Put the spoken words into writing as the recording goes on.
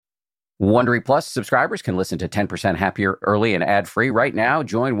Wondery Plus subscribers can listen to 10% Happier early and ad-free right now.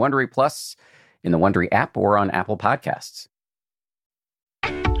 Join Wondery Plus in the Wondery app or on Apple Podcasts.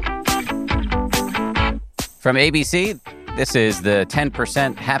 From ABC, this is the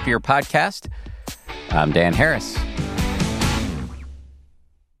 10% Happier podcast. I'm Dan Harris.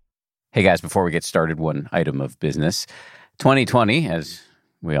 Hey guys, before we get started, one item of business. 2020, as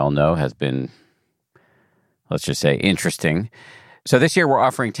we all know, has been, let's just say, interesting. So this year we're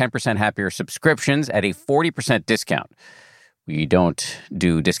offering 10% Happier subscriptions at a 40% discount. We don't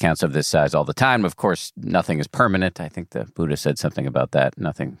do discounts of this size all the time. Of course, nothing is permanent. I think the Buddha said something about that,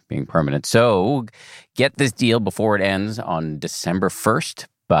 nothing being permanent. So get this deal before it ends on December 1st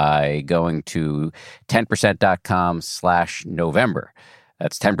by going to 10%.com/November.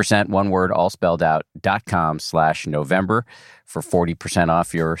 That's 10%, one word, all spelled out, .com/November for 40%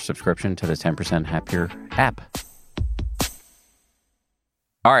 off your subscription to the 10% Happier app.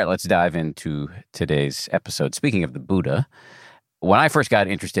 All right, let's dive into today's episode. Speaking of the Buddha, when I first got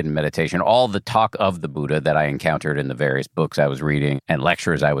interested in meditation, all the talk of the Buddha that I encountered in the various books I was reading and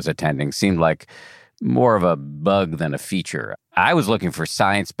lectures I was attending seemed like more of a bug than a feature. I was looking for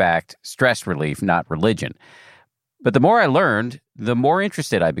science-backed stress relief, not religion. But the more I learned, the more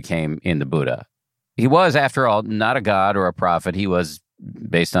interested I became in the Buddha. He was, after all, not a god or a prophet. He was,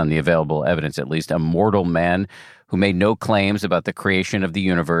 based on the available evidence at least, a mortal man who made no claims about the creation of the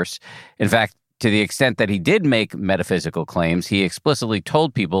universe. In fact, to the extent that he did make metaphysical claims, he explicitly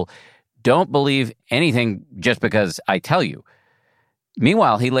told people, don't believe anything just because I tell you.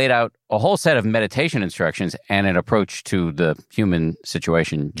 Meanwhile, he laid out a whole set of meditation instructions and an approach to the human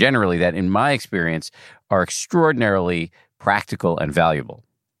situation generally that, in my experience, are extraordinarily practical and valuable.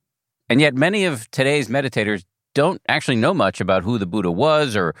 And yet many of today's meditators don't actually know much about who the Buddha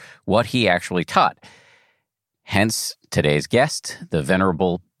was or what he actually taught. Hence, today's guest, the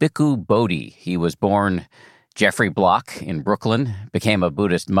Venerable Bhikkhu Bodhi. He was born Jeffrey Block in Brooklyn, became a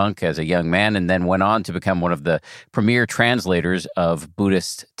Buddhist monk as a young man, and then went on to become one of the premier translators of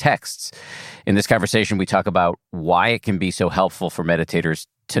Buddhist texts. In this conversation, we talk about why it can be so helpful for meditators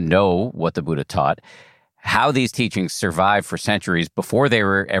to know what the Buddha taught, how these teachings survived for centuries before they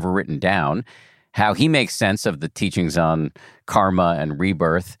were ever written down, how he makes sense of the teachings on karma and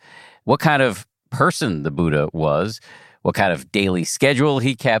rebirth, what kind of person the Buddha was, what kind of daily schedule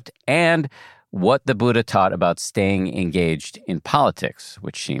he kept, and what the Buddha taught about staying engaged in politics,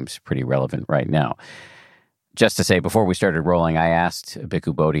 which seems pretty relevant right now. Just to say, before we started rolling, I asked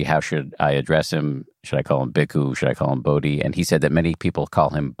Bhikkhu Bodhi, how should I address him? Should I call him Bhikkhu? Should I call him Bodhi? And he said that many people call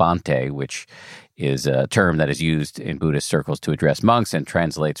him Bhante, which is a term that is used in Buddhist circles to address monks and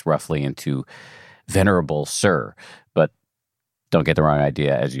translates roughly into Venerable Sir. But don't get the wrong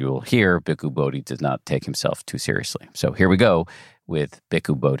idea. As you will hear, Bhikkhu Bodhi does not take himself too seriously. So here we go with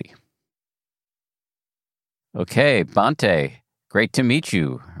Bhikkhu Bodhi. Okay, Bhante, great to meet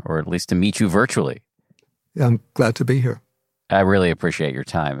you, or at least to meet you virtually. Yeah, I'm glad to be here. I really appreciate your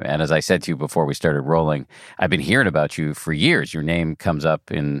time. And as I said to you before we started rolling, I've been hearing about you for years. Your name comes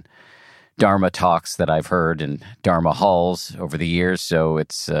up in Dharma talks that I've heard and Dharma halls over the years, so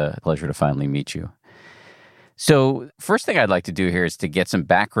it's a pleasure to finally meet you. So first thing I'd like to do here is to get some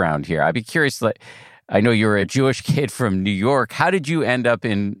background here. I'd be curious, I know you're a Jewish kid from New York. How did you end up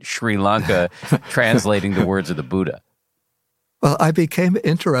in Sri Lanka translating the words of the Buddha? Well, I became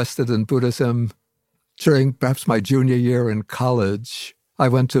interested in Buddhism during perhaps my junior year in college. I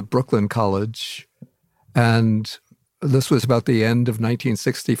went to Brooklyn College, and this was about the end of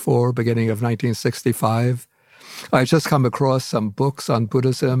 1964, beginning of 1965. I had just come across some books on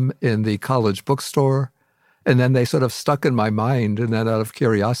Buddhism in the college bookstore, and then they sort of stuck in my mind. And then out of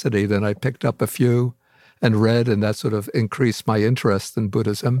curiosity, then I picked up a few and read, and that sort of increased my interest in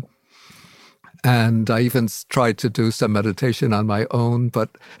Buddhism. And I even tried to do some meditation on my own,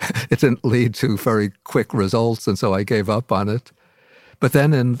 but it didn't lead to very quick results, and so I gave up on it. But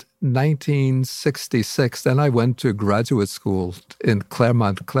then in 1966, then I went to graduate school in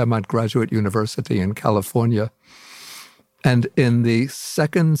Claremont Graduate University in California. And in the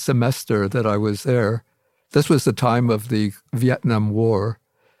second semester that I was there, this was the time of the Vietnam War.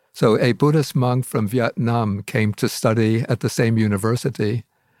 So a Buddhist monk from Vietnam came to study at the same university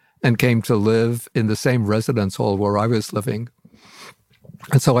and came to live in the same residence hall where I was living.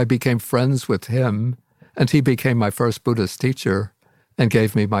 And so I became friends with him, and he became my first Buddhist teacher and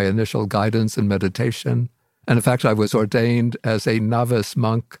gave me my initial guidance and meditation. And in fact, I was ordained as a novice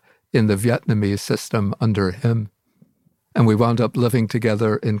monk in the Vietnamese system under him. And we wound up living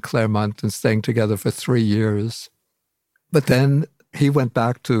together in Claremont and staying together for 3 years. But then he went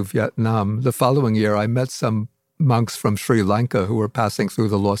back to Vietnam. The following year, I met some monks from Sri Lanka who were passing through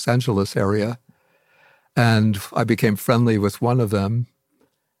the Los Angeles area. And I became friendly with one of them.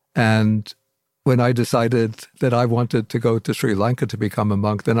 And when I decided that I wanted to go to Sri Lanka to become a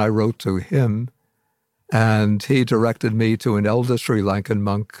monk, then I wrote to him. And he directed me to an elder Sri Lankan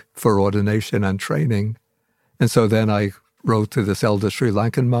monk for ordination and training. And so then I wrote to this elder Sri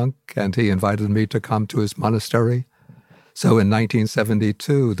Lankan monk, and he invited me to come to his monastery. So in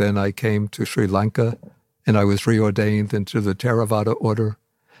 1972, then I came to Sri Lanka, and I was reordained into the Theravada order.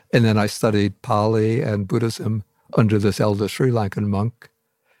 And then I studied Pali and Buddhism under this elder Sri Lankan monk.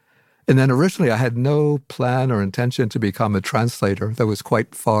 And then originally I had no plan or intention to become a translator. That was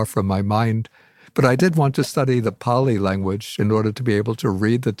quite far from my mind. But I did want to study the Pali language in order to be able to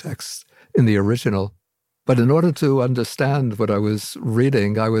read the texts in the original. But in order to understand what I was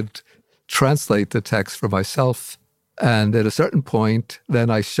reading, I would translate the text for myself. And at a certain point, then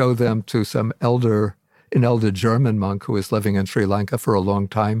I showed them to an elder German monk who was living in Sri Lanka for a long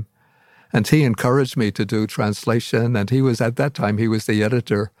time. And he encouraged me to do translation. And at that time, he was the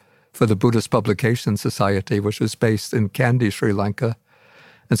editor for the Buddhist Publication Society, which was based in Kandy, Sri Lanka.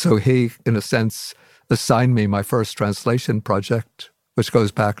 And so he, in a sense, assigned me my first translation project, which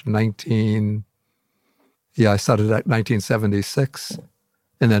goes back I started at 1976.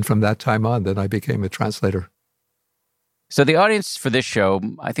 And then from that time on, then I became a translator. So the audience for this show,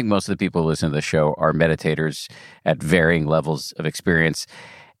 I think most of the people who listen to the show are meditators at varying levels of experience.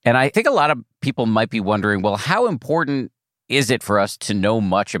 And I think a lot of people might be wondering, well, how important is it for us to know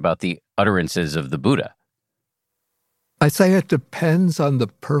much about the utterances of the Buddha? I say it depends on the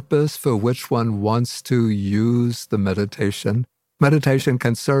purpose for which one wants to use the meditation. Meditation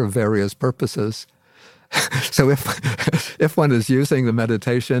can serve various purposes. So if one is using the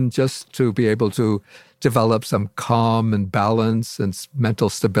meditation just to be able to develop some calm and balance and mental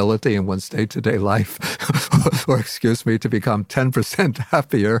stability in one's day-to-day life, or to become 10%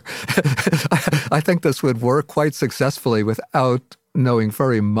 happier, I think this would work quite successfully without knowing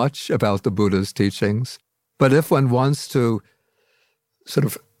very much about the Buddha's teachings. But if one wants to sort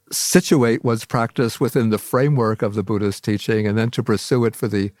of situate one's practice within the framework of the Buddha's teaching and then to pursue it for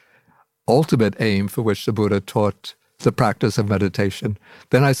the ultimate aim for which the Buddha taught the practice of meditation,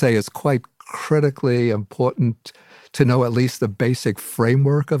 then I say it's quite critically important to know at least the basic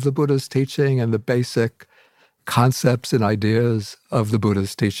framework of the Buddha's teaching and the basic concepts and ideas of the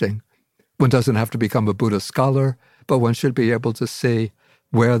Buddha's teaching. One doesn't have to become a Buddhist scholar, but one should be able to see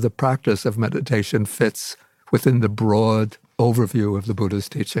where the practice of meditation fits within the broad overview of the Buddha's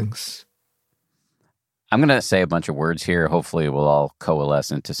teachings. I'm going to say a bunch of words here. Hopefully we'll all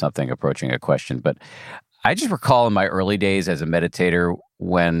coalesce into something approaching a question. But I just recall in my early days as a meditator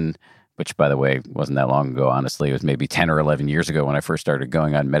which by the way, wasn't that long ago, honestly. It was maybe 10 or 11 years ago when I first started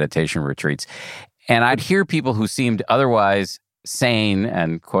going on meditation retreats. And I'd hear people who seemed otherwise sane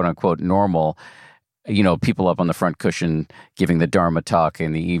and quote unquote normal, people up on the front cushion giving the Dharma talk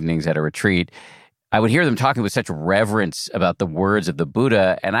in the evenings at a retreat. I would hear them talking with such reverence about the words of the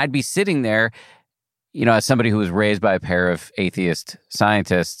Buddha. And I'd be sitting there, as somebody who was raised by a pair of atheist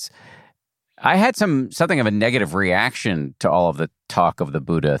scientists, I had something of a negative reaction to all of the talk of the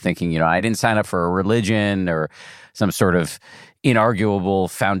Buddha, thinking, I didn't sign up for a religion or some sort of inarguable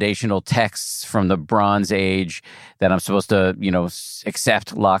foundational texts from the Bronze Age that I'm supposed to,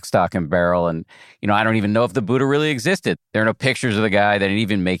 accept lock, stock, and barrel. And, I don't even know if the Buddha really existed. There are no pictures of the guy. They didn't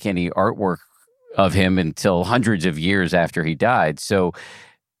even make any artwork of him until hundreds of years after he died. So,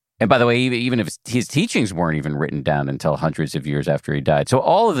 and by the way, even if his teachings weren't even written down until hundreds of years after he died. So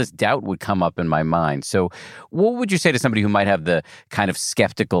all of this doubt would come up in my mind. So what would you say to somebody who might have the kind of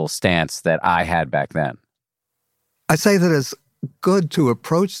skeptical stance that I had back then? I say that it's good to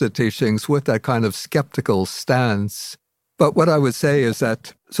approach the teachings with that kind of skeptical stance. But what I would say is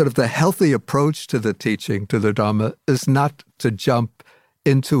that sort of the healthy approach to the teaching, to the Dharma, is not to jump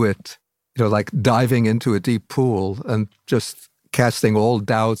into it, like diving into a deep pool and just casting all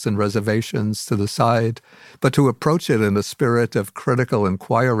doubts and reservations to the side, but to approach it in a spirit of critical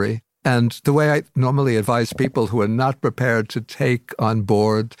inquiry. And the way I normally advise people who are not prepared to take on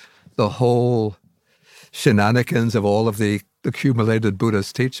board the whole shenanigans of all of the accumulated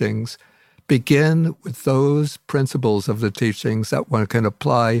Buddhist teachings, begin with those principles of the teachings that one can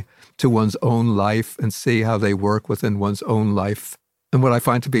apply to one's own life and see how they work within one's own life. And what I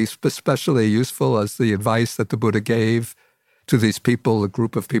find to be especially useful is the advice that the Buddha gave to these people, a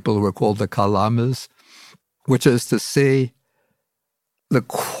group of people who are called the Kalamas, which is to see the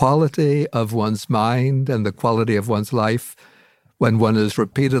quality of one's mind and the quality of one's life when one is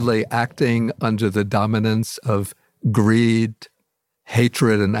repeatedly acting under the dominance of greed,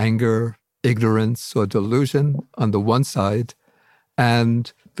 hatred, and anger, ignorance or delusion on the one side,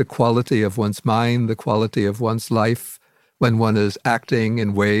 and the quality of one's mind, the quality of one's life, when one is acting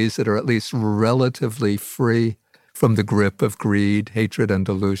in ways that are at least relatively free from the grip of greed, hatred, and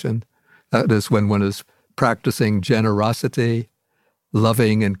delusion. That is when one is practicing generosity,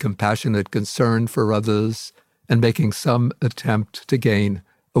 loving and compassionate concern for others, and making some attempt to gain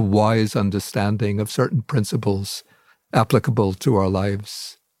a wise understanding of certain principles applicable to our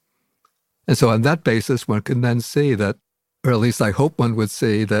lives. And so on that basis, one can then see that, or at least I hope one would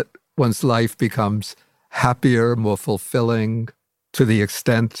see, that one's life becomes happier, more fulfilling, to the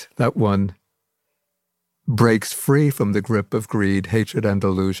extent that one breaks free from the grip of greed, hatred, and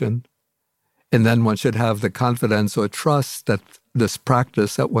delusion. And then one should have the confidence or trust that this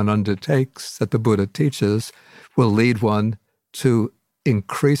practice that one undertakes, that the Buddha teaches, will lead one to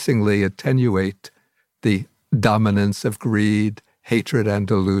increasingly attenuate the dominance of greed, hatred, and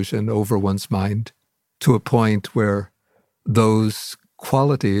delusion over one's mind, to a point where those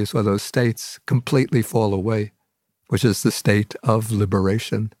qualities or those states completely fall away, which is the state of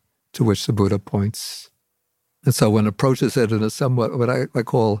liberation to which the Buddha points. And so one approaches it in a somewhat, what I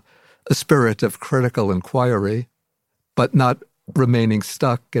call a spirit of critical inquiry, but not remaining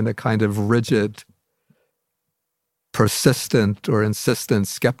stuck in a kind of rigid, persistent or insistent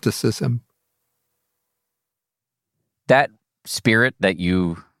skepticism. That spirit that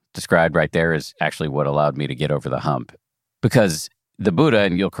you described right there is actually what allowed me to get over the hump. Because the Buddha,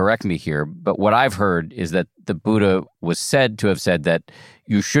 and you'll correct me here, but what I've heard is that the Buddha was said to have said that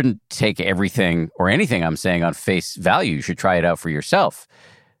you shouldn't take everything or anything I'm saying on face value. You should try it out for yourself.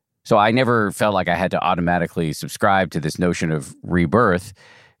 So I never felt like I had to automatically subscribe to this notion of rebirth,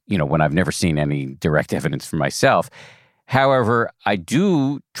 when I've never seen any direct evidence for myself. However, I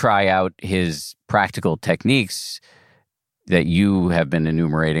do try out his practical techniques that you have been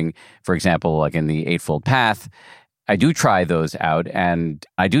enumerating. For example, like in the Eightfold Path, I do try those out, and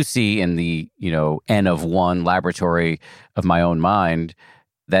I do see in the, N of one laboratory of my own mind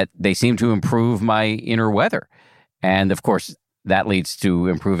that they seem to improve my inner weather. And of course, that leads to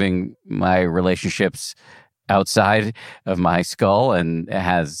improving my relationships outside of my skull, and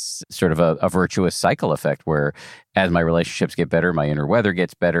has sort of a virtuous cycle effect where as my relationships get better, my inner weather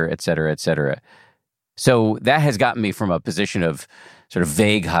gets better, et cetera, et cetera. So that has gotten me from a position of sort of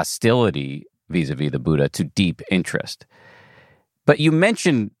vague hostility vis-a-vis the Buddha to deep interest. But you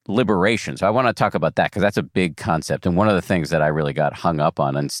mentioned liberation, so I want to talk about that because that's a big concept, and one of the things that I really got hung up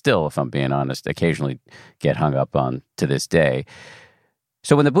on, and still, if I'm being honest, occasionally get hung up on to this day.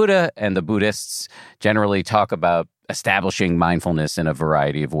 So when the Buddha and the Buddhists generally talk about establishing mindfulness in a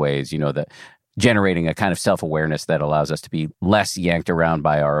variety of ways, that generating a kind of self-awareness that allows us to be less yanked around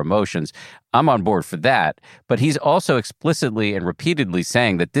by our emotions, I'm on board for that. But he's also explicitly and repeatedly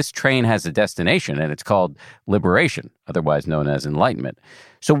saying that this train has a destination, and it's called liberation, otherwise known as enlightenment.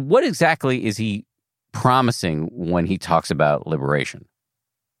 So what exactly is he promising when he talks about liberation?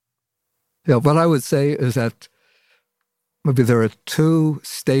 Yeah, what I would say is that maybe there are two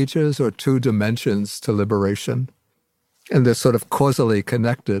stages or two dimensions to liberation, and they're sort of causally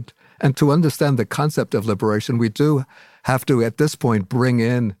connected. And to understand the concept of liberation, we do have to, at this point, bring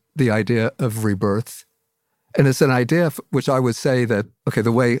in the idea of rebirth. And it's an idea which I would say that,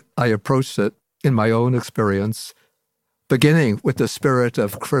 the way I approached it in my own experience, beginning with the spirit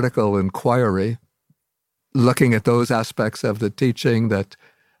of critical inquiry, looking at those aspects of the teaching that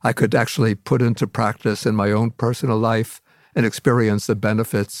I could actually put into practice in my own personal life and experience the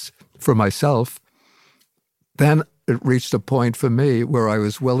benefits for myself, then it reached a point for me where I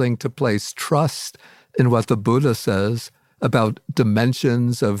was willing to place trust in what the Buddha says about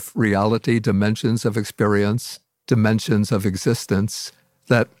dimensions of reality, dimensions of experience, dimensions of existence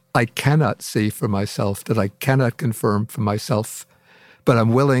that I cannot see for myself, that I cannot confirm for myself. But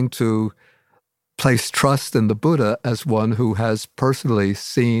I'm willing to place trust in the Buddha as one who has personally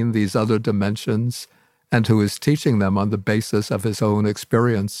seen these other dimensions and who is teaching them on the basis of his own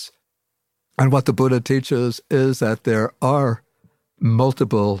experience. And what the Buddha teaches is that there are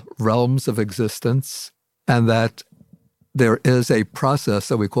multiple realms of existence, and that there is a process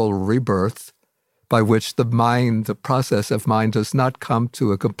that we call rebirth, by which the process of mind does not come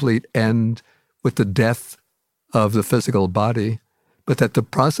to a complete end with the death of the physical body, but that the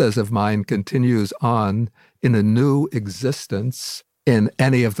process of mind continues on in a new existence in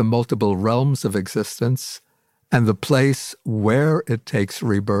any of the multiple realms of existence, and the place where it takes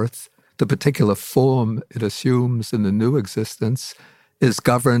rebirth, the particular form it assumes in the new existence, is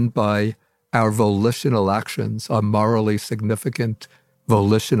governed by our volitional actions, our morally significant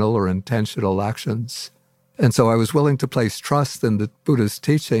volitional or intentional actions. And so I was willing to place trust in the Buddha's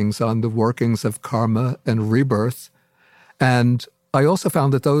teachings on the workings of karma and rebirth. And I also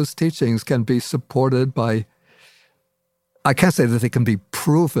found that those teachings can be supported by, I can't say that they can be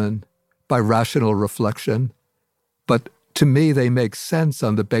proven by rational reflection, but to me, they make sense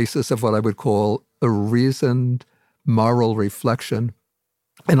on the basis of what I would call a reasoned moral reflection.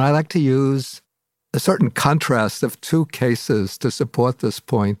 And I like to use a certain contrast of two cases to support this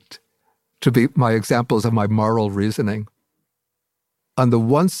point, to be my examples of my moral reasoning. On the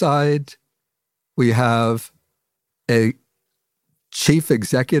one side, we have a chief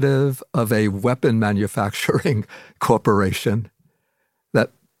executive of a weapon manufacturing corporation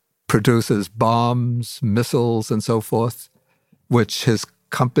that produces bombs, missiles, and so forth, which his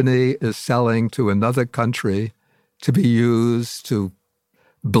company is selling to another country to be used to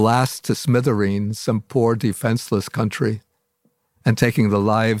blast to smithereens some poor defenseless country and taking the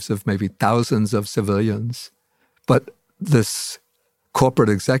lives of maybe thousands of civilians. But this corporate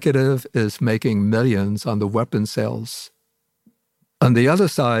executive is making millions on the weapon sales. On the other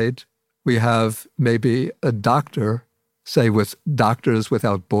side, we have maybe a doctor, say with Doctors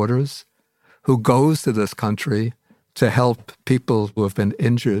Without Borders, who goes to this country to help people who have been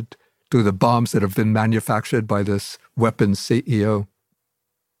injured through the bombs that have been manufactured by this weapons CEO.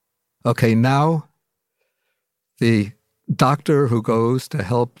 Okay, now the doctor who goes to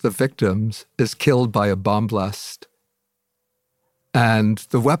help the victims is killed by a bomb blast. And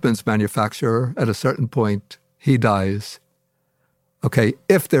the weapons manufacturer, at a certain point, he dies. Okay,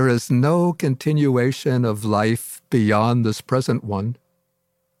 if there is no continuation of life beyond this present one,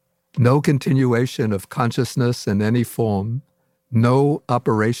 no continuation of consciousness in any form, no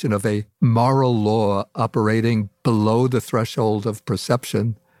operation of a moral law operating below the threshold of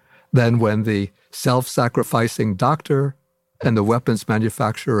perception, then when the self-sacrificing doctor and the weapons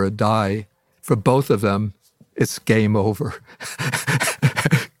manufacturer die, for both of them, it's game over.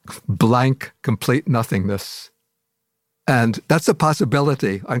 Blank, complete nothingness. And that's a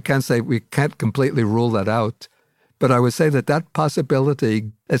possibility. I can't say we can't completely rule that out, but I would say that that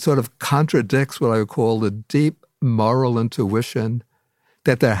possibility, it sort of contradicts what I would call the deep moral intuition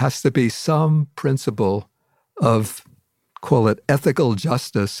that there has to be some principle of, call it ethical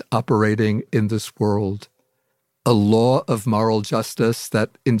justice, operating in this world. A law of moral justice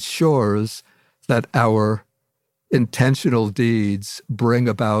that ensures that our intentional deeds bring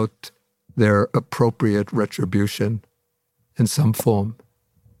about their appropriate retribution in some form.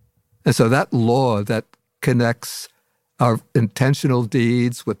 And so that law that connects our intentional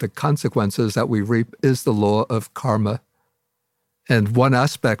deeds with the consequences that we reap is the law of karma. And one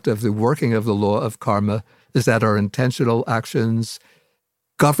aspect of the working of the law of karma is that our intentional actions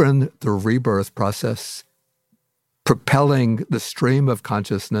govern the rebirth process, propelling the stream of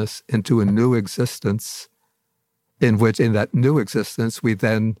consciousness into a new existence, in which, in that new existence, we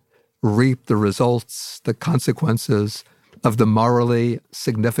then reap the results, the consequences of the morally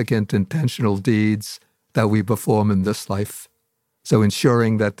significant intentional deeds that we perform in this life. So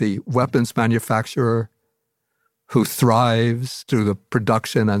ensuring that the weapons manufacturer who thrives through the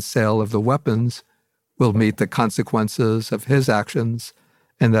production and sale of the weapons will meet the consequences of his actions,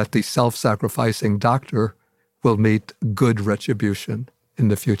 and that the self-sacrificing doctor will meet good retribution in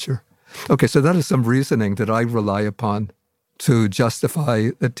the future. Okay, so that is some reasoning that I rely upon to justify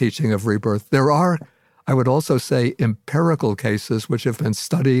the teaching of rebirth. There are, I would also say, empirical cases which have been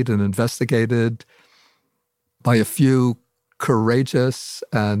studied and investigated by a few courageous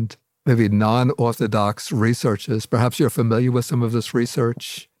and maybe non-orthodox researchers. Perhaps you're familiar with some of this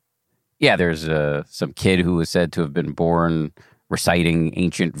research? Yeah, there's some kid who was said to have been born reciting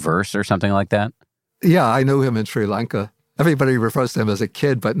ancient verse or something like that. Yeah, I knew him in Sri Lanka. Everybody refers to him as a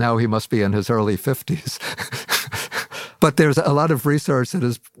kid, but now he must be in his early 50s. But there's a lot of research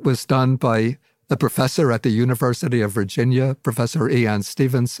that was done by a professor at the University of Virginia, Professor Ian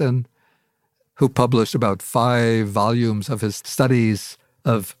Stevenson, who published about 5 volumes of his studies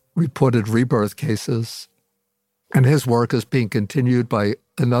of reported rebirth cases. And his work is being continued by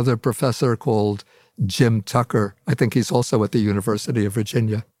another professor called Jim Tucker. I think he's also at the University of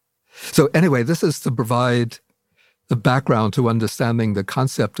Virginia. So anyway, this is to provide the background to understanding the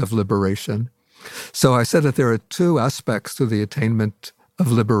concept of liberation. So I said that there are 2 aspects to the attainment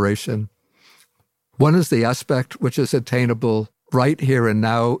of liberation. One is the aspect which is attainable right here and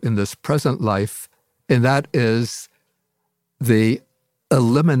now in this present life, and that is the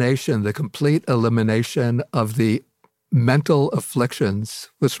elimination, the complete elimination of the mental afflictions,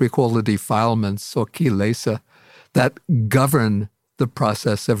 which we call the defilements or kilesa, that govern the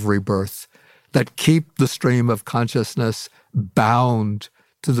process of rebirth, that keep the stream of consciousness bound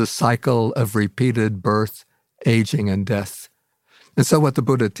to the cycle of repeated birth aging and death. And so what the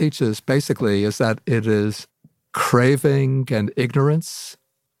Buddha teaches basically is that it is craving and ignorance,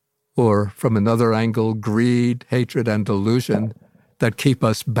 or from another angle, greed, hatred, and delusion that keep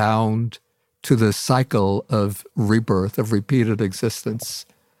us bound to the cycle of rebirth, of repeated existence.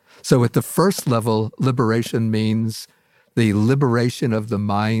 So at the first level, liberation means the liberation of the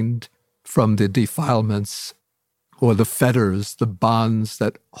mind from the defilements or the fetters, the bonds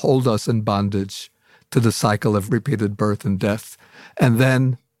that hold us in bondage to the cycle of repeated birth and death. And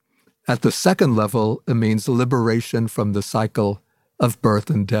then at the second level, it means liberation from the cycle of birth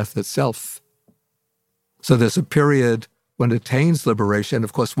and death itself. So there's a period when it attains liberation.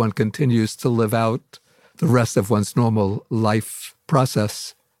 Of course, one continues to live out the rest of one's normal life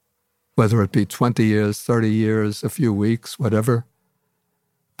process, whether it be 20 years, 30 years, a few weeks, whatever.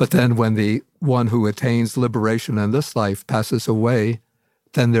 But then when the one who attains liberation in this life passes away,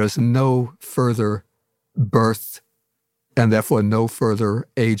 then there's no further birth and therefore no further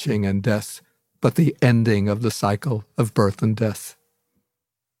aging and death, but the ending of the cycle of birth and death.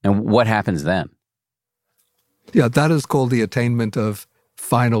 And what happens then? Yeah, that is called the attainment of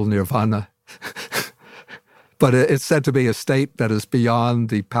final nirvana. But it's said to be a state that is beyond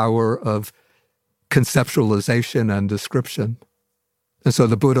the power of conceptualization and description. And so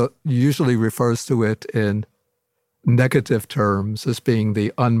the Buddha usually refers to it in negative terms as being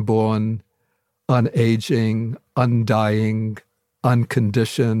the unborn, unaging, undying,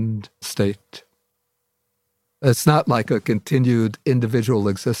 unconditioned state. It's not like a continued individual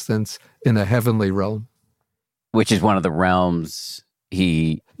existence in a heavenly realm. Which is one of the realms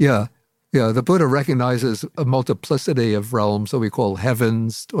he... Yeah, the Buddha recognizes a multiplicity of realms that we call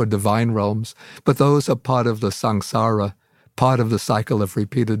heavens or divine realms, but those are part of the samsara, part of the cycle of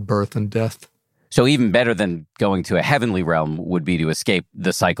repeated birth and death. So even better than going to a heavenly realm would be to escape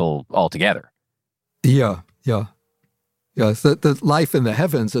the cycle altogether. Yeah. The life in the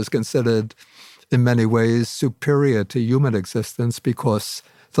heavens is considered in many ways superior to human existence because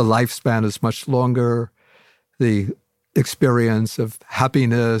the lifespan is much longer. The experience of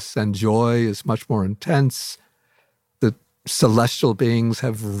happiness and joy is much more intense. The celestial beings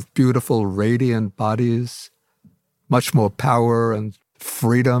have beautiful, radiant bodies, much more power and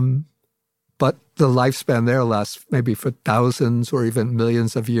freedom. But the lifespan there lasts maybe for thousands or even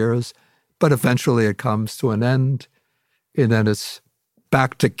millions of years. But eventually it comes to an end. And then it's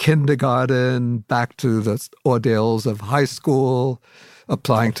back to kindergarten, back to the ordeals of high school,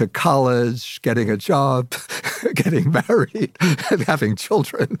 applying to college, getting a job, getting married, and having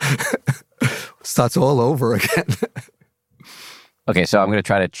children. Starts all over again. Okay, so I'm going to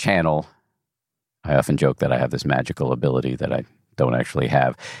try to channel. I often joke that I have this magical ability that I don't actually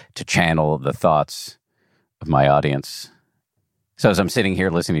have, to channel the thoughts of my audience. So as I'm sitting here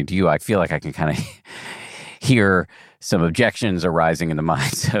listening to you, I feel like I can kind of hear some objections arising in the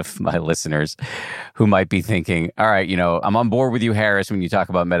minds of my listeners who might be thinking, all right, I'm on board with you, Harris, when you talk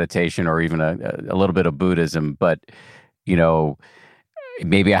about meditation or even a little bit of Buddhism, but,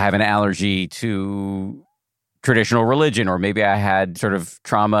 maybe I have an allergy to traditional religion, or maybe I had sort of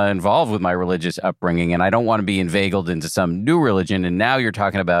trauma involved with my religious upbringing, and I don't want to be inveigled into some new religion. And now you're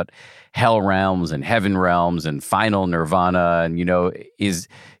talking about hell realms and heaven realms and final nirvana, and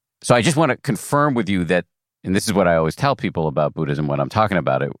so I just want to confirm with you that, and this is what I always tell people about Buddhism when I'm talking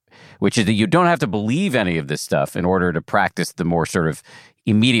about it, which is that you don't have to believe any of this stuff in order to practice the more sort of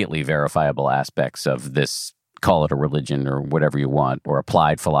immediately verifiable aspects of this. Call it a religion or whatever you want, or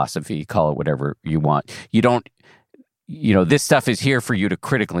applied philosophy, call it whatever you want. You don't, this stuff is here for you to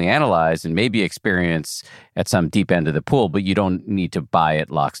critically analyze and maybe experience at some deep end of the pool, but you don't need to buy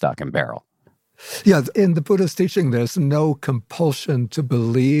it lock, stock, and barrel. Yeah, in the Buddha's teaching, there's no compulsion to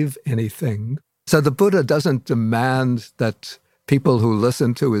believe anything. So the Buddha doesn't demand that people who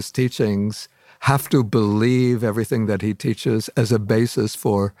listen to his teachings have to believe everything that he teaches as a basis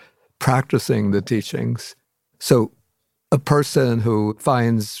for practicing the teachings. So a person who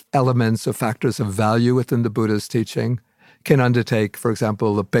finds elements or factors of value within the Buddha's teaching can undertake, for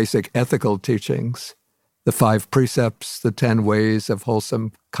example, the basic ethical teachings, the 5 precepts, the 10 ways of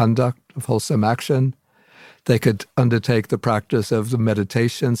wholesome conduct, of wholesome action. They could undertake the practice of the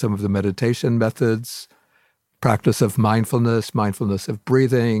meditation, some of the meditation methods, practice of mindfulness of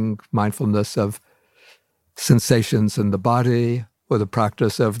breathing, mindfulness of sensations in the body, or the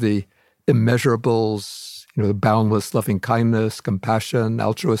practice of the immeasurables, the boundless loving kindness, compassion,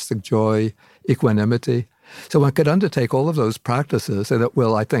 altruistic joy, equanimity. So one could undertake all of those practices, and it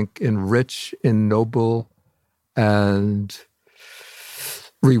will, I think, enrich, ennoble, and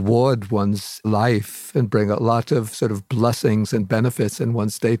reward one's life and bring a lot of sort of blessings and benefits in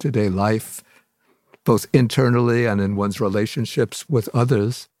one's day-to-day life. both internally and in one's relationships with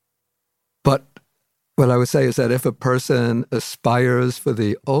others. But what I would say is that if a person aspires for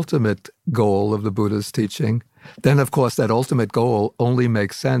the ultimate goal of the Buddha's teaching, then of course that ultimate goal only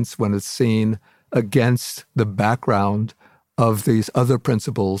makes sense when it's seen against the background of these other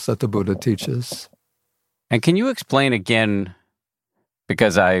principles that the Buddha teaches. And can you explain again,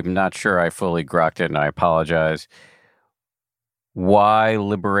 because I'm not sure I fully grokked it and I apologize, why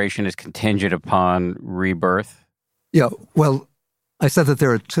liberation is contingent upon rebirth? Yeah, well, I said that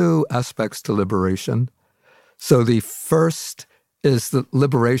there are two aspects to liberation. So the first is the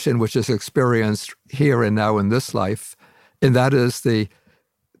liberation which is experienced here and now in this life, and that is the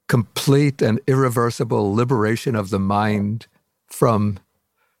complete and irreversible liberation of the mind from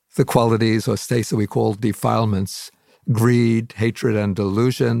the qualities or states that we call defilements, greed, hatred, and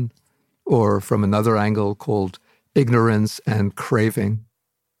delusion, or from another angle called ignorance and craving.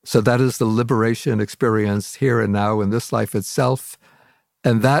 So that is the liberation experienced here and now in this life itself.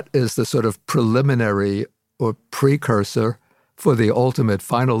 And that is the sort of preliminary or precursor for the ultimate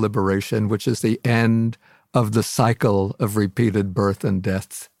final liberation, which is the end of the cycle of repeated birth and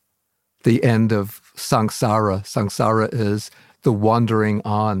death, the end of samsara. Samsara is the wandering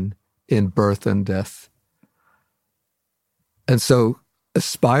on in birth and death. And so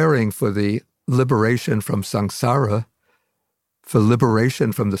aspiring for the liberation from samsara, for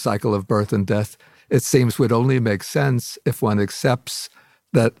liberation from the cycle of birth and death, it seems would only make sense if one accepts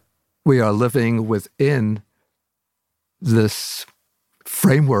that we are living within this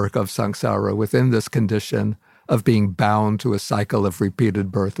framework of samsara, within this condition of being bound to a cycle of repeated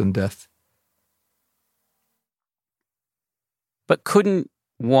birth and death. But couldn't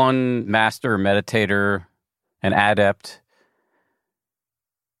one master meditator, an adept,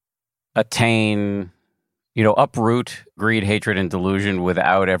 attain, uproot greed, hatred, and delusion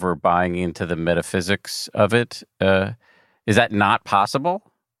without ever buying into the metaphysics of it? Is that not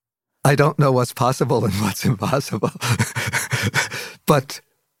possible? I don't know what's possible and what's impossible. But,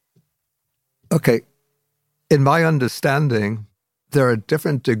 okay, in my understanding, there are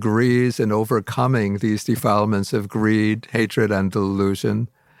different degrees in overcoming these defilements of greed, hatred, and delusion.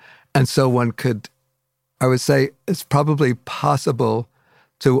 And so one could, I would say, it's probably possible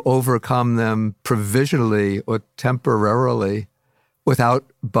to overcome them provisionally or temporarily without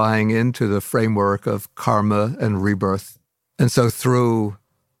buying into the framework of karma and rebirth. And so through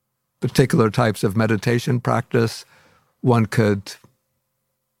particular types of meditation practice, one could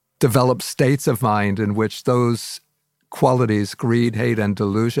develop states of mind in which those qualities, greed, hate, and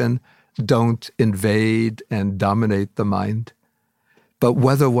delusion, don't invade and dominate the mind. But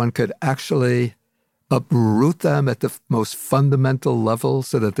whether one could actually uproot them at the most fundamental level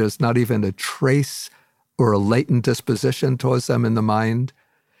so that there's not even a trace or a latent disposition towards them in the mind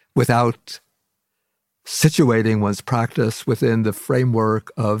without situating one's practice within the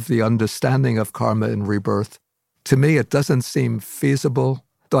framework of the understanding of karma and rebirth, to me it doesn't seem feasible,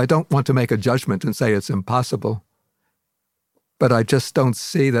 though I don't want to make a judgment and say it's impossible. But I just don't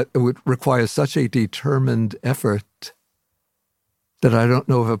see that it would require such a determined effort that I don't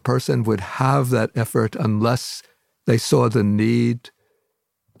know if a person would have that effort unless they saw the need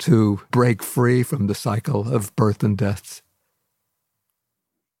to break free from the cycle of birth and death.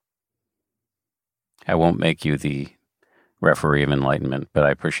 I won't make you the referee of enlightenment, but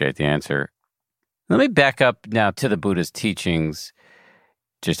I appreciate the answer. Let me back up now to the Buddha's teachings.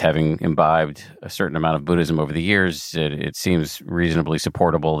 Just having imbibed a certain amount of Buddhism over the years, it seems reasonably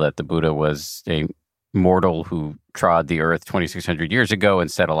supportable that the Buddha was a mortal who trod the earth 2,600 years ago and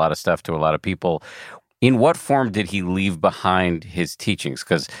said a lot of stuff to a lot of people. In what form did he leave behind his teachings?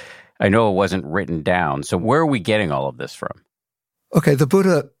 Because I know it wasn't written down. So where are we getting all of this from? Okay, the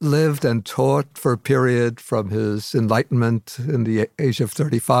Buddha lived and taught for a period from his enlightenment in the age of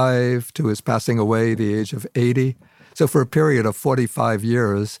 35 to his passing away, the age of 80. So for a period of 45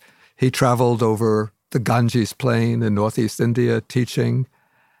 years, he traveled over the Ganges plain in northeast India teaching.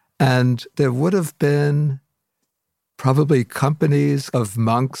 And there would have been probably companies of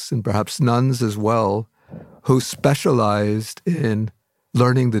monks and perhaps nuns as well who specialized in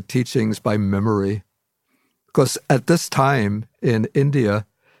learning the teachings by memory. Because at this time in India,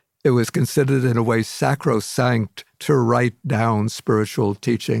 it was considered in a way sacrosanct to write down spiritual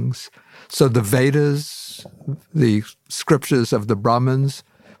teachings. So the Vedas, the scriptures of the Brahmins,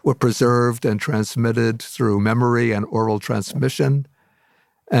 were preserved and transmitted through memory and oral transmission.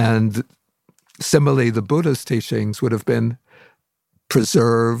 And similarly, the Buddha's teachings would have been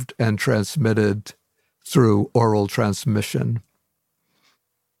preserved and transmitted through oral transmission.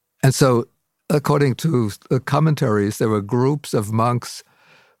 And so, according to the commentaries, there were groups of monks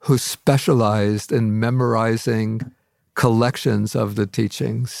who specialized in memorizing collections of the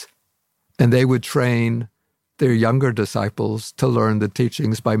teachings. And they would train their younger disciples to learn the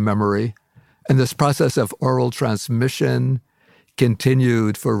teachings by memory. And this process of oral transmission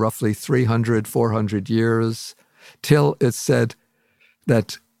continued for roughly 300, 400 years, till it's said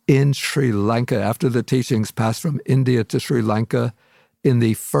that in Sri Lanka, after the teachings passed from India to Sri Lanka, in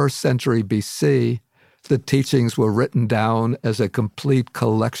the 1st century BC, the teachings were written down as a complete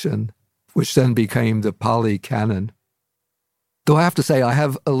collection, which then became the Pali Canon. Though I have to say, I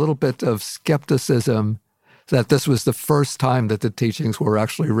have a little bit of skepticism that this was the first time that the teachings were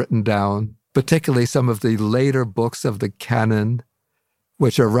actually written down, particularly some of the later books of the canon,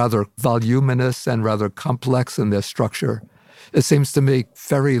 which are rather voluminous and rather complex in their structure. It seems to me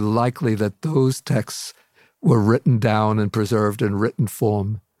very likely that those texts were written down and preserved in written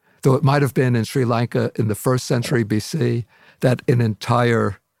form, though it might have been in Sri Lanka in the 1st century BC that an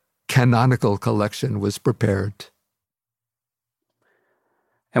entire canonical collection was prepared.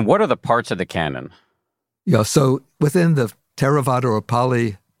 And what are the parts of the canon? Yeah, so within the Theravada or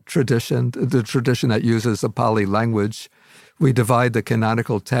Pali tradition, the tradition that uses the Pali language, we divide the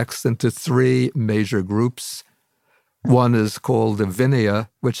canonical texts into 3 major groups. One is called the Vinaya,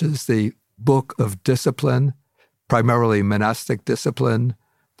 which is the book of discipline, primarily monastic discipline,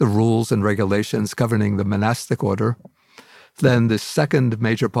 the rules and regulations governing the monastic order. Then the second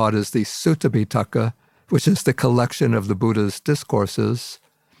major part is the Sutta Pitaka, which is the collection of the Buddha's discourses.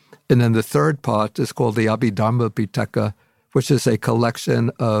 And then the third part is called the Abhidharma Pitaka, which is a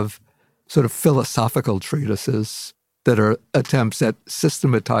collection of sort of philosophical treatises that are attempts at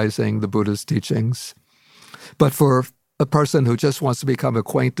systematizing the Buddha's teachings. But for a person who just wants to become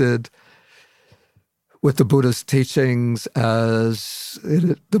acquainted with the Buddha's teachings as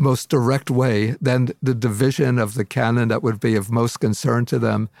the most direct way, then the division of the canon that would be of most concern to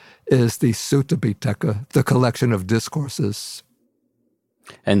them is the Sutta Pitaka, the collection of discourses.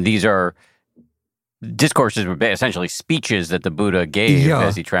 And these are discourses, were essentially speeches that the Buddha gave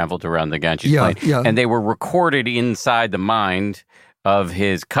as he traveled around the Ganges Plain. Yeah. And they were recorded inside the mind of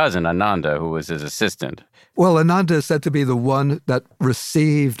his cousin, Ananda, who was his assistant. Well, Ananda is said to be the one that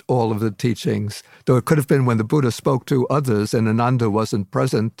received all of the teachings, though it could have been when the Buddha spoke to others and Ananda wasn't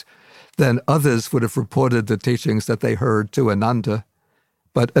present, then others would have reported the teachings that they heard to Ananda.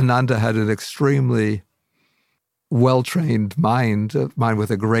 But Ananda had an extremely well-trained mind, a mind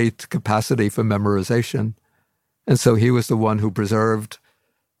with a great capacity for memorization. And so he was the one who preserved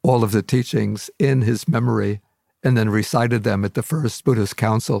all of the teachings in his memory and then recited them at the first Buddhist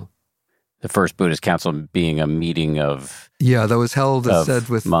council. The first Buddhist council being a meeting of that was held, as said,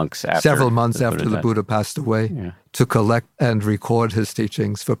 with monks several months after the Buddha passed away, to collect and record his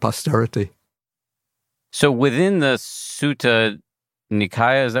teachings for posterity. So within the Sutta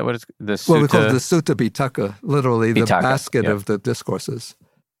Nikaya, is that what it's the Sutta? Well, we call it the Sutta Pitaka, literally the basket of the discourses.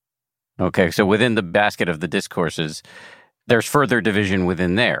 Okay, so within the basket of the discourses, there's further division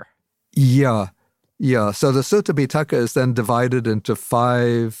within there. Yeah. So the Sutta Pitaka is then divided into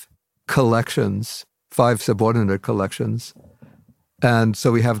 5 collections, 5 subordinate collections. And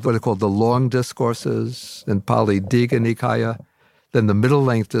so we have what are called the long discourses in Pali Digha Nikaya, then the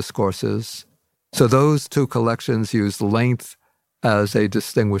middle-length discourses. So those 2 collections use length as a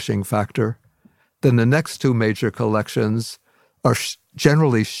distinguishing factor. Then the next 2 major collections are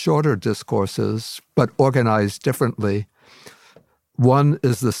generally shorter discourses, but organized differently. One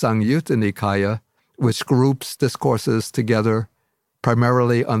is the Samyutta Nikaya, which groups discourses together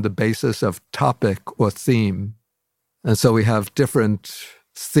primarily on the basis of topic or theme. And so we have different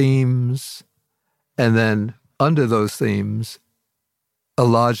themes, and then under those themes,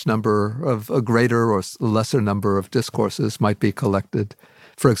 a greater or lesser number of discourses might be collected.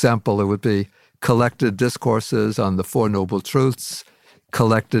 For example, it would be collected discourses on the 4 Noble Truths,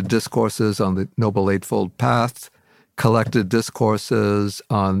 collected discourses on the Noble Eightfold Path, collected discourses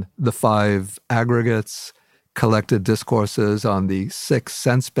on the 5 aggregates, collected discourses on the 6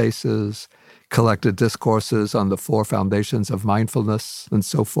 sense bases, collected discourses on the 4 foundations of mindfulness, and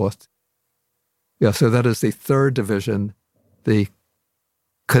so forth. So that is the third division, the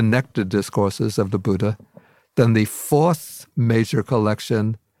connected discourses of the Buddha. Then the 4th major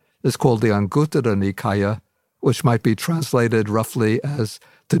collection is called the Anguttara Nikaya, which might be translated roughly as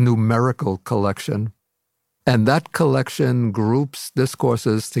the numerical collection. And that collection groups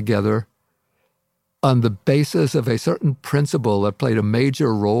discourses together on the basis of a certain principle that played a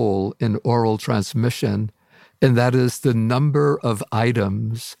major role in oral transmission, and that is the number of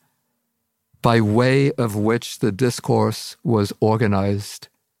items by way of which the discourse was organized.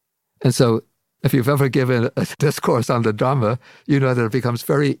 And so If you've ever given a discourse on the Dhamma, you know that it becomes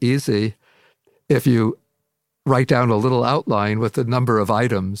very easy if you write down a little outline with a number of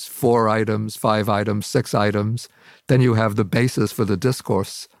items, 4 items, 5 items, 6 items, then you have the basis for the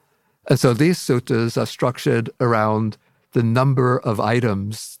discourse. And so these suttas are structured around the number of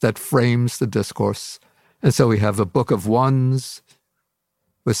items that frames the discourse. And so we have the Book of Ones,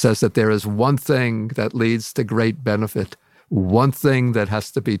 which says that there is one thing that leads to great benefit, one thing that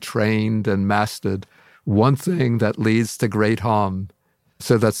has to be trained and mastered, one thing that leads to great harm.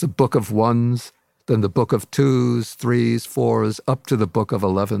 So that's the Book of Ones, then the Book of Twos, Threes, Fours, up to the Book of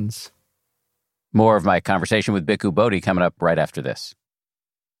 11s. More of my conversation with Bhikkhu Bodhi coming up right after this.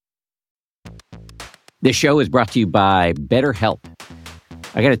 This show is brought to you by BetterHelp.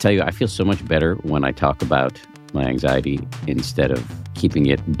 I got to tell you, I feel so much better when I talk about my anxiety instead of keeping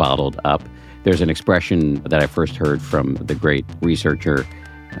it bottled up. There's an expression that I first heard from the great researcher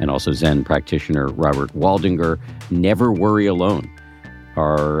and also Zen practitioner Robert Waldinger, never worry alone.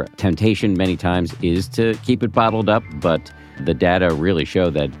 Our temptation many times is to keep it bottled up, but the data really show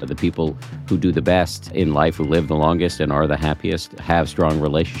that the people who do the best in life, who live the longest and are the happiest, have strong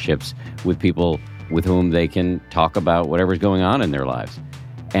relationships with people with whom they can talk about whatever's going on in their lives.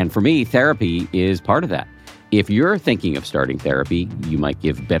 And for me, therapy is part of that. If you're thinking of starting therapy, you might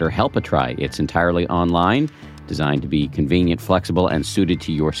give BetterHelp a try. It's entirely online, designed to be convenient, flexible, and suited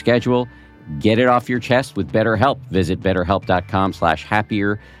to your schedule. Get it off your chest with BetterHelp. Visit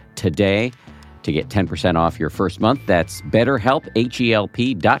betterhelp.com/happier today to get 10% off your first month. That's BetterHelp,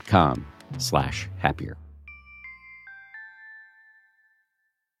 HELP.com/happier.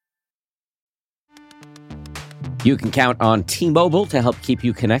 You can count on T-Mobile to help keep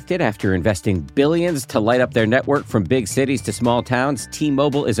you connected. After investing billions to light up their network from big cities to small towns,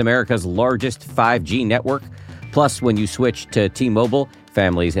 T-Mobile is America's largest 5G network. Plus, when you switch to T-Mobile,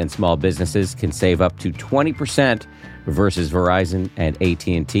 families and small businesses can save up to 20% versus Verizon and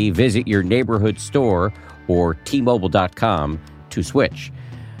AT&T. Visit your neighborhood store or T-Mobile.com to switch.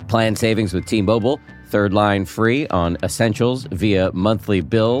 Plan savings with T-Mobile. Third line free on essentials via monthly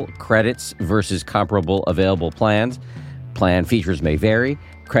bill credits versus comparable available plans. Plan features may vary.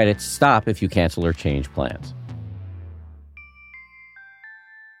 Credits stop if you cancel or change plans.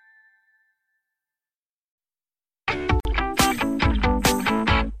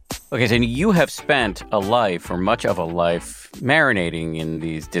 Okay, so you have spent a life, or much of a life, marinating in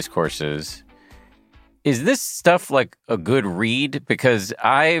these discourses. Is this stuff like a good read? Because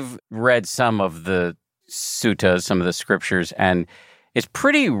I've read some of the suttas, some of the scriptures, and it's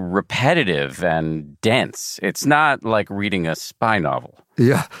pretty repetitive and dense. It's not like reading a spy novel.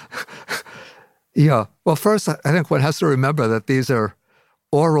 Yeah. Yeah. Well, first, I think one has to remember that these are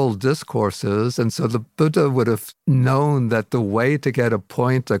oral discourses, and so the Buddha would have known that the way to get a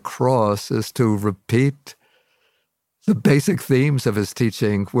point across is to repeat the basic themes of his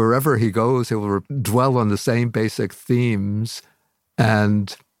teaching. Wherever he goes, he will dwell on the same basic themes,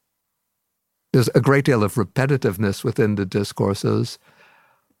 and there's a great deal of repetitiveness within the discourses.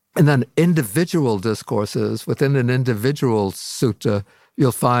 And then individual discourses within an individual sutta,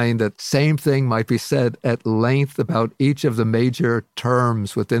 you'll find that same thing might be said at length about each of the major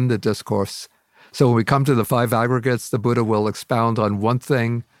terms within the discourse. So when we come to the 5 aggregates, the Buddha will expound on one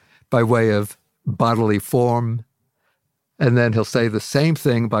thing by way of bodily form, and then he'll say the same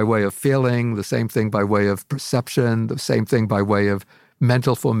thing by way of feeling, the same thing by way of perception, the same thing by way of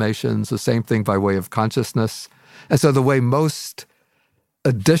mental formations, the same thing by way of consciousness. And so the way most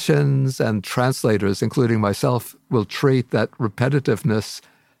editions and translators, including myself, will treat that repetitiveness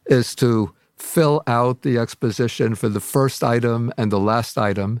is to fill out the exposition for the first item and the last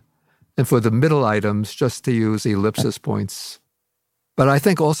item, and for the middle items, just to use ellipsis points. But I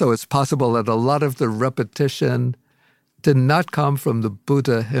think also it's possible that a lot of the repetition did not come from the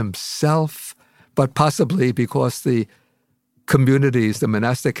Buddha himself, but possibly because the communities, the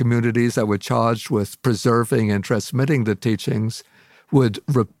monastic communities that were charged with preserving and transmitting the teachings, would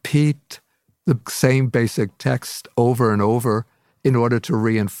repeat the same basic text over and over in order to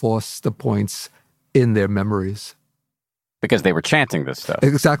reinforce the points in their memories. Because they were chanting this stuff.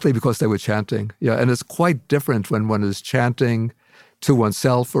 Exactly, because they were chanting. Yeah, and it's quite different when one is chanting to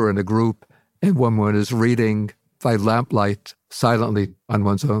oneself or in a group and when one is reading by lamplight silently on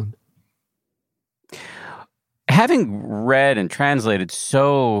one's own. Having read and translated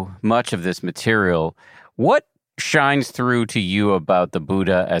so much of this material, what shines through to you about the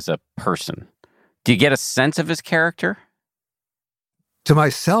Buddha as a person? Do you get a sense of his character? To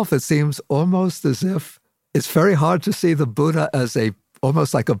myself, it seems almost as if it's very hard to see the Buddha as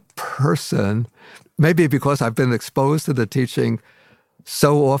almost like a person, maybe because I've been exposed to the teaching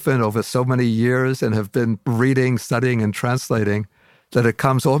so often over so many years and have been reading, studying, and translating that it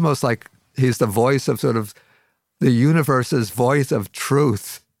comes almost like he's the voice of sort of the universe's voice of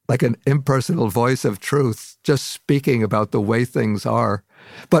truth, like an impersonal voice of truth, just speaking about the way things are.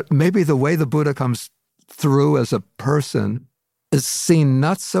 But maybe the way the Buddha comes through as a person is seen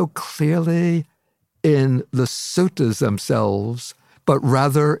not so clearly in the suttas themselves, but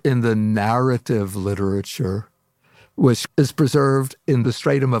rather in the narrative literature, which is preserved in the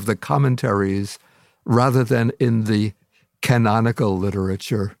stratum of the commentaries rather than in the canonical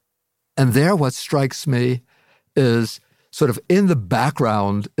literature. And there what strikes me is sort of in the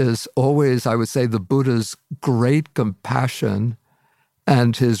background is always, I would say, the Buddha's great compassion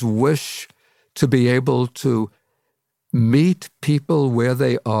and his wish to be able to meet people where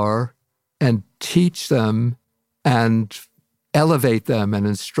they are and teach them and elevate them and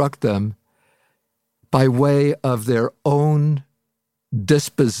instruct them by way of their own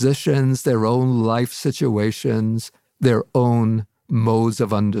dispositions, their own life situations, their own modes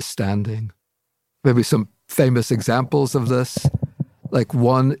of understanding. Maybe some famous examples of this. Like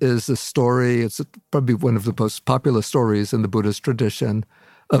one is the story, it's probably one of the most popular stories in the Buddhist tradition,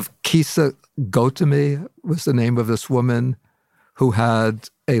 of Kisa Gotami was the name of this woman who had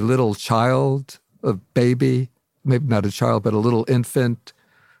a little child, a baby, maybe not a child, but a little infant,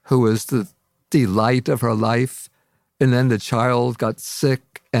 who was the delight of her life. And then the child got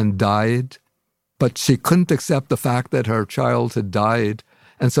sick and died. But she couldn't accept the fact that her child had died.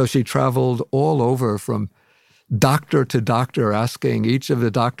 And so she traveled all over from doctor to doctor, asking each of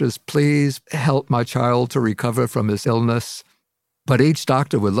the doctors, please help my child to recover from his illness. But each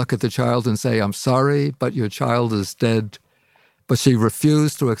doctor would look at the child and say, I'm sorry, but your child is dead. But she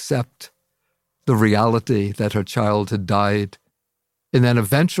refused to accept the reality that her child had died. And then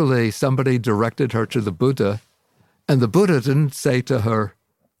eventually somebody directed her to the Buddha. And the Buddha didn't say to her,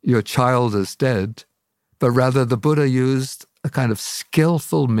 your child is dead, but rather the Buddha used a kind of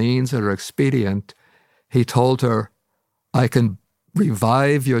skillful means or expedient. He told her, I can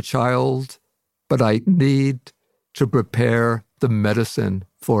revive your child, but I need to prepare the medicine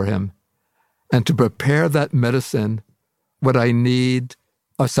for him. And to prepare that medicine, what I need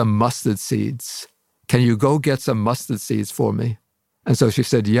are some mustard seeds. Can you go get some mustard seeds for me? And so she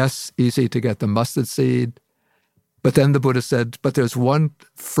said, yes, easy to get the mustard seed. But then the Buddha said, but there's one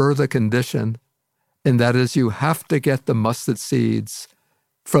further condition, and that is you have to get the mustard seeds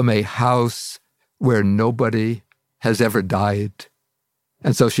from a house where nobody has ever died.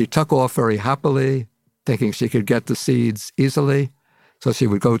 And so she took off very happily, thinking she could get the seeds easily. So she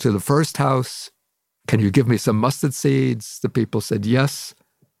would go to the first house. Can you give me some mustard seeds? The people said yes.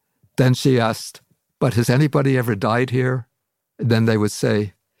 Then she asked, but has anybody ever died here? And then they would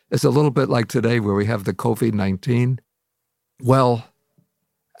say, it's a little bit like today where we have the COVID-19. Well,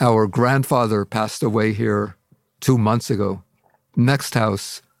 our grandfather passed away here 2 months ago. Next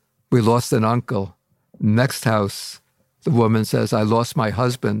house, we lost an uncle. Next house, the woman says, I lost my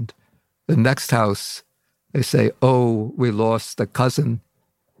husband. The next house, they say, oh, we lost a cousin.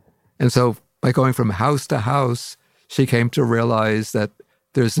 And so by going from house to house, she came to realize that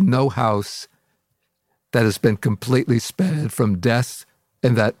there's no house that has been completely spared from death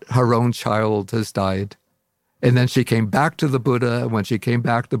and that her own child has died. And then she came back to the Buddha. And when she came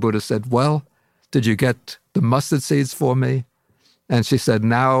back, the Buddha said, well, did you get the mustard seeds for me? And she said,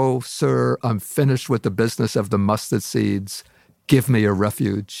 now, sir, I'm finished with the business of the mustard seeds. Give me a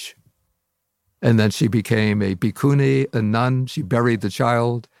refuge. And then she became a bhikkhuni, a nun. She buried the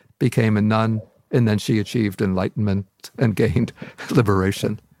child, became a nun, and then she achieved enlightenment and gained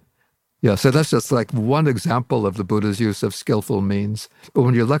liberation. Yeah, so that's just like one example of the Buddha's use of skillful means. But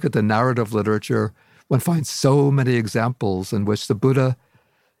when you look at the narrative literature, one finds so many examples in which the Buddha,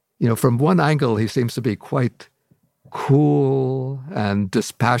 from one angle, he seems to be quite cool and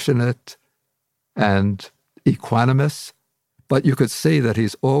dispassionate and equanimous. But you could see that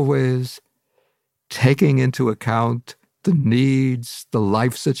he's always taking into account the needs, the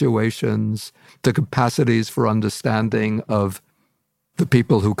life situations, the capacities for understanding of the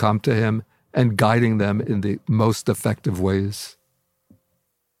people who come to him and guiding them in the most effective ways.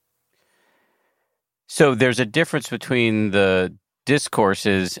 So there's a difference between the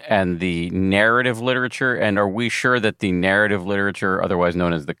discourses and the narrative literature, and are we sure that the narrative literature, otherwise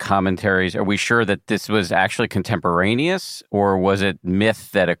known as the commentaries, are we sure that this was actually contemporaneous, or was it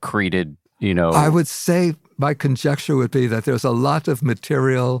myth that accreted, I would say my conjecture would be that there's a lot of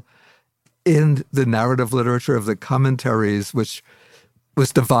material in the narrative literature of the commentaries which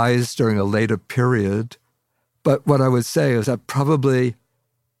was devised during a later period. But what I would say is that probably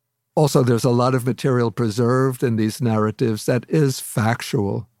Also, there's a lot of material preserved in these narratives that is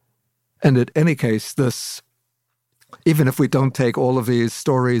factual. And in any case, even if we don't take all of these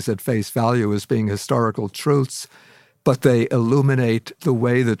stories at face value as being historical truths, but they illuminate the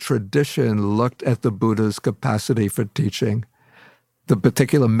way the tradition looked at the Buddha's capacity for teaching, the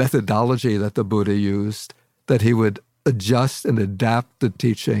particular methodology that the Buddha used, that he would adjust and adapt the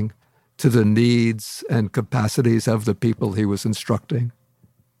teaching to the needs and capacities of the people he was instructing.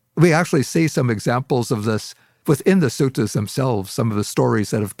 We actually see some examples of this within the suttas themselves, some of the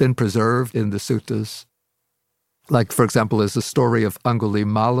stories that have been preserved in the suttas. Like, for example, is the story of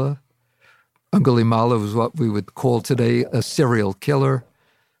Angulimala. Angulimala was what we would call today a serial killer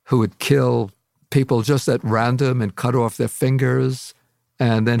who would kill people just at random and cut off their fingers.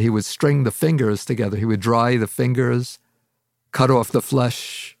 And then he would string the fingers together. He would dry the fingers, cut off the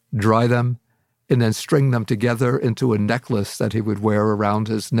flesh, dry them, and then string them together into a necklace that he would wear around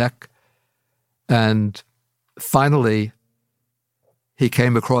his neck. And finally, he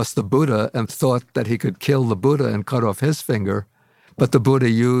came across the Buddha and thought that he could kill the Buddha and cut off his finger. But the Buddha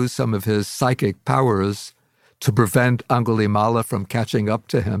used some of his psychic powers to prevent Angulimala from catching up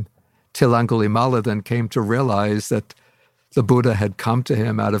to him, till Angulimala then came to realize that the Buddha had come to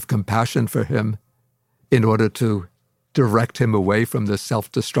him out of compassion for him in order to direct him away from this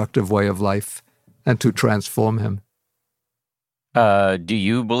self-destructive way of life and to transform him. Do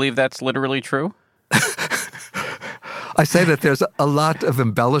you believe that's literally true? I say that there's a lot of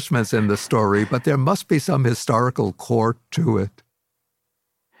embellishments in the story, but there must be some historical core to it.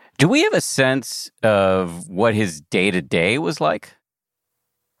 Do we have a sense of what his day-to-day was like?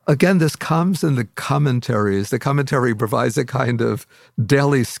 Again, this comes in the commentaries. The commentary provides a kind of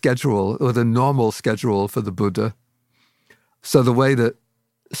daily schedule or the normal schedule for the Buddha. So the way the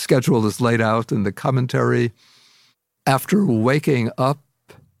schedule is laid out in the commentary, after waking up,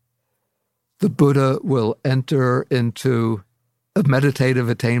 the Buddha will enter into a meditative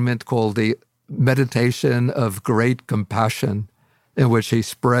attainment called the meditation of great compassion, in which he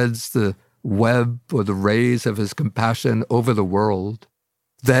spreads the web or the rays of his compassion over the world.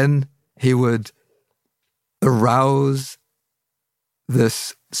 Then he would arouse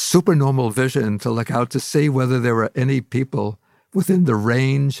this supernormal vision to look out to see whether there were any people within the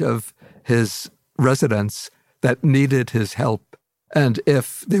range of his residence that needed his help. And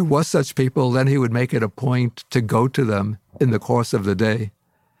if there was such people, then he would make it a point to go to them in the course of the day.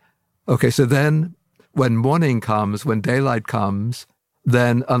 Okay, so then when morning comes, when daylight comes,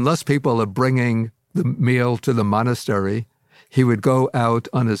 then unless people are bringing the meal to the monastery, he would go out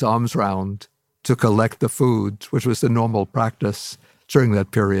on his alms round to collect the food, which was the normal practice during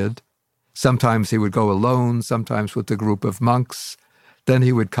that period. Sometimes he would go alone, sometimes with a group of monks. Then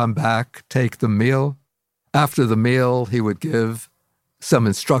he would come back, take the meal. After the meal, he would give some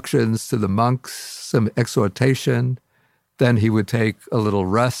instructions to the monks, some exhortation. Then he would take a little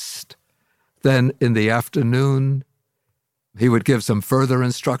rest. Then in the afternoon, he would give some further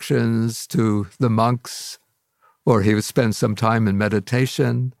instructions to the monks, or he would spend some time in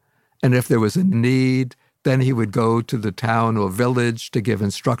meditation. And if there was a need, then he would go to the town or village to give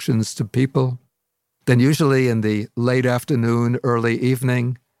instructions to people. Then usually in the late afternoon, early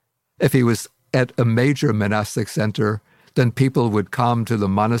evening, if he was at a major monastic center, then people would come to the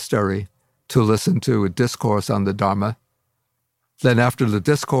monastery to listen to a discourse on the Dharma. Then after the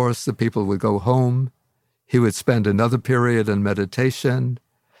discourse, the people would go home. He would spend another period in meditation.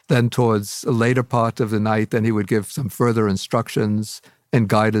 Then towards a later part of the night, then he would give some further instructions and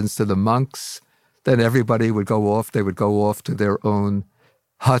guidance to the monks. Then everybody would go off. They would go off to their own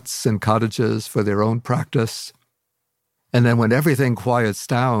huts and cottages for their own practice. And then when everything quiets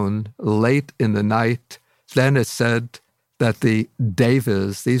down, late in the night, then it's said that the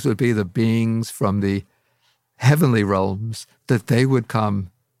devas, these would be the beings from the heavenly realms, that they would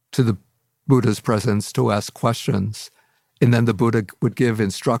come to the Buddha's presence to ask questions. And then the Buddha would give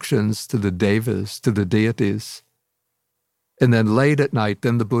instructions to the devas, to the deities. And then late at night,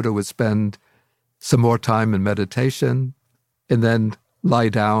 then the Buddha would spend some more time in meditation and then lie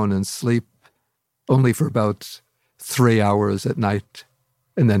down and sleep only for about 3 hours at night.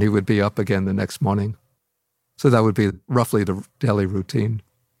 And then he would be up again the next morning. So that would be roughly the daily routine.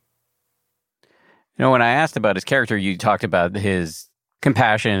 You know, when I asked about his character, you talked about his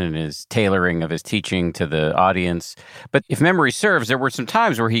compassion and his tailoring of his teaching to the audience. But if memory serves, there were some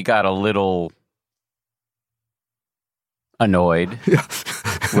times where he got a little annoyed, Yeah.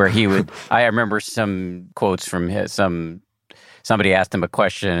 where he would, I remember some quotes from somebody asked him a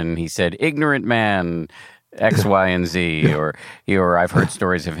question and he said, "Ignorant man, X, Y, and Z, or I've heard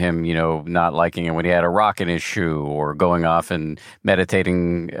stories of him, not liking it when he had a rock in his shoe, or going off and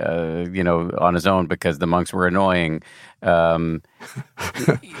meditating, on his own because the monks were annoying. So,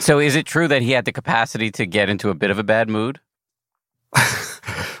 is it true that he had the capacity to get into a bit of a bad mood?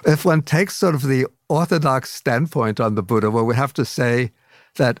 If one takes sort of the orthodox standpoint on the Buddha, well, we have to say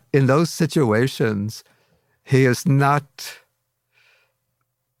that in those situations, he is not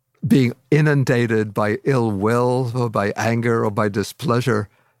being inundated by ill will or by anger or by displeasure,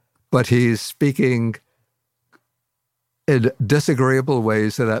 but he's speaking in disagreeable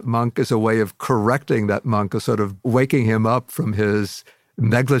ways to that monk as a way of correcting that monk, or sort of waking him up from his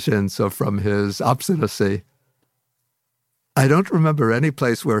negligence or from his obstinacy. I don't remember any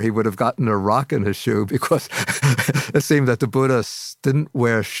place where he would have gotten a rock in his shoe, because it seemed that the Buddha didn't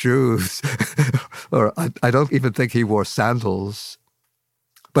wear shoes, or I don't even think he wore sandals.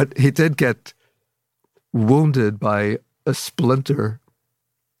 But he did get wounded by a splinter.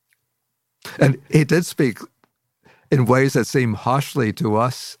 And he did speak in ways that seem harshly to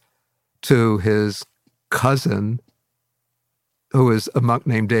us, to his cousin, who is a monk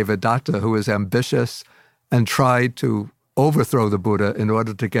named Devadatta, who was ambitious and tried to overthrow the Buddha in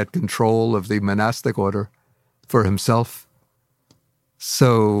order to get control of the monastic order for himself.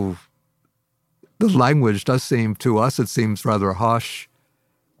 So the language does seem, to us, it seems rather harsh.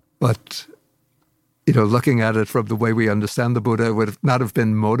 But, looking at it from the way we understand the Buddha, it would not have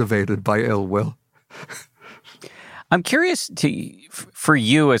been motivated by ill will. I'm curious for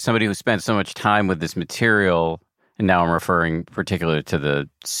you, as somebody who spent so much time with this material, and now I'm referring particularly to the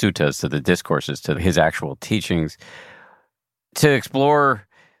suttas, to the discourses, to his actual teachings, to explore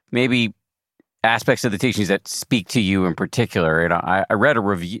maybe aspects of the teachings that speak to you in particular. And I read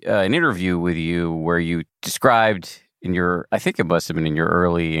an interview with you where you described I think it must have been in your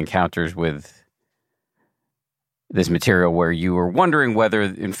early encounters with this material, where you were wondering whether,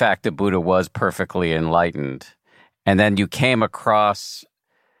 in fact, the Buddha was perfectly enlightened. And then you came across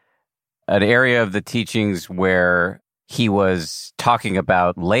an area of the teachings where he was talking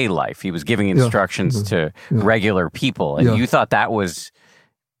about lay life. He was giving instructions to regular people. And you thought that was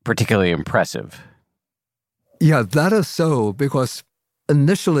particularly impressive. Yeah, that is so, because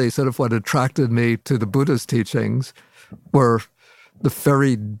initially sort of what attracted me to the Buddha's teachings were the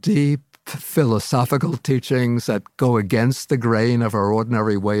very deep philosophical teachings that go against the grain of our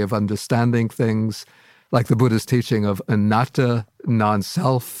ordinary way of understanding things, like the Buddha's teaching of anatta,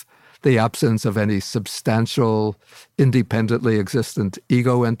 non-self, the absence of any substantial, independently existent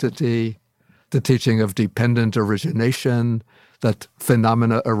ego entity, the teaching of dependent origination, that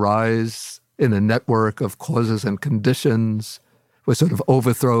phenomena arise in a network of causes and conditions, which sort of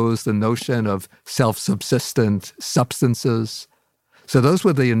overthrows the notion of self-subsistent substances. So those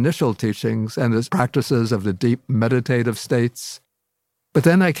were the initial teachings and the practices of the deep meditative states. But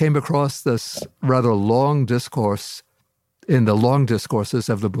then I came across this rather long discourse in the long discourses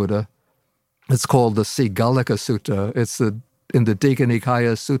of the Buddha. It's called the Sigalika Sutta. It's in the Digha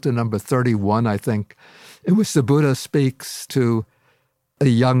Nikaya, Sutta number 31, I think, in which the Buddha speaks to a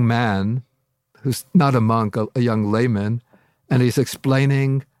young man who's not a monk, a young layman, and he's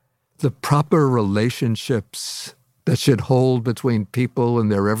explaining the proper relationships that should hold between people in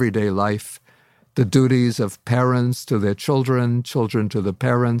their everyday life, the duties of parents to their children, children to the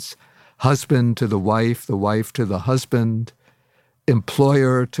parents, husband to the wife to the husband,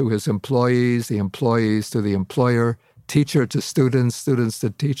 employer to his employees, the employees to the employer, teacher to students, students to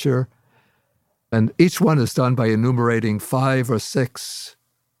teacher. And each one is done by enumerating 5 or 6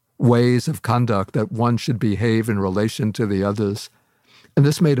 ways of conduct that one should behave in relation to the others. And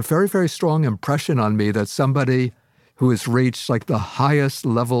this made a very, very strong impression on me, that somebody who has reached like the highest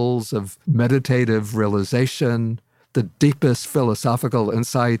levels of meditative realization, the deepest philosophical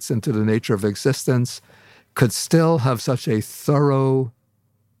insights into the nature of existence, could still have such a thorough,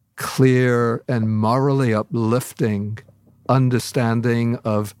 clear, and morally uplifting understanding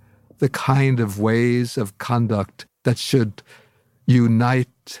of the kind of ways of conduct that should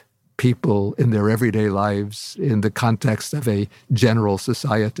unite people in their everyday lives in the context of a general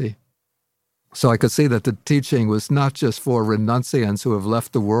society. So I could see that the teaching was not just for renunciants who have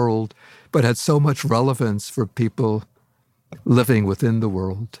left the world, but had so much relevance for people living within the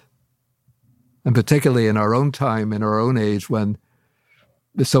world. And particularly in our own time, in our own age, when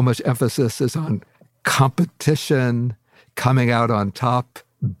there's so much emphasis is on competition, coming out on top,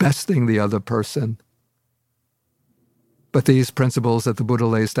 besting the other person. But these principles that the Buddha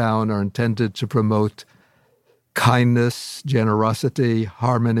lays down are intended to promote kindness, generosity,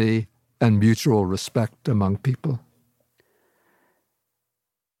 harmony, and mutual respect among people.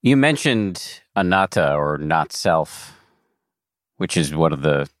 You mentioned anatta, or not self, which is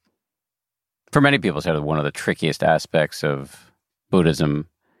for many people, sort of one of the trickiest aspects of Buddhism.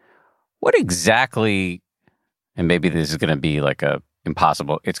 What exactly, and maybe this is going to be like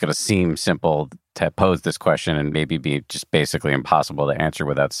it's going to seem simple to pose this question and maybe be just basically impossible to answer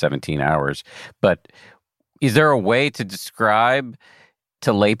without 17 hours. But is there a way to describe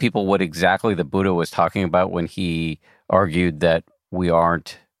to lay people what exactly the Buddha was talking about when he argued that we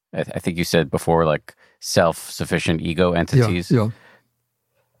aren't, I think you said before, like self-sufficient ego entities? Yeah.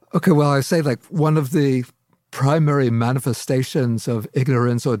 Okay, well, I say like one of the primary manifestations of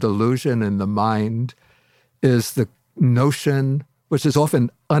ignorance or delusion in the mind is the notion, which is often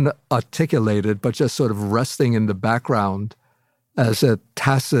unarticulated, but just sort of resting in the background as a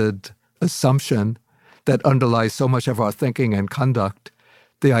tacit assumption that underlies so much of our thinking and conduct,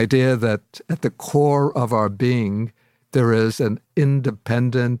 the idea that at the core of our being, there is an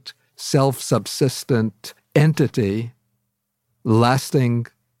independent, self-subsistent entity, lasting,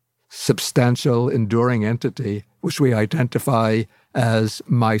 substantial, enduring entity, which we identify as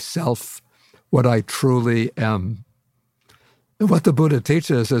myself, what I truly am. And what the Buddha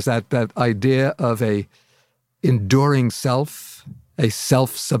teaches is that idea of a enduring self, a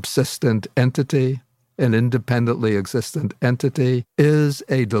self-subsistent entity, an independently existent entity, is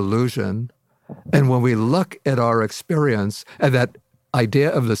a delusion. And when we look at our experience, and that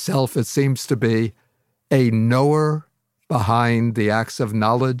idea of the self, it seems to be a knower behind the acts of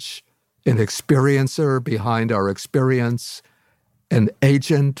knowledge, an experiencer behind our experience, an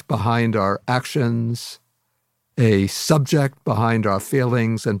agent behind our actions, a subject behind our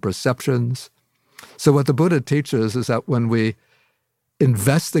feelings and perceptions. So what the Buddha teaches is that when we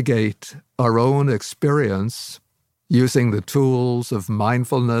investigate our own experience using the tools of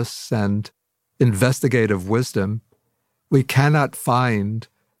mindfulness and investigative wisdom, we cannot find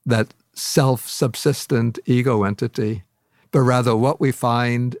that self-subsistent ego entity, but rather what we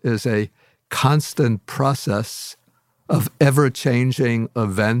find is a constant process of ever-changing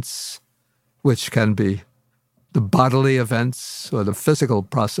events, which can be the bodily events or the physical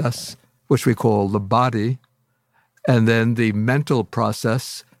process, which we call the body, and then the mental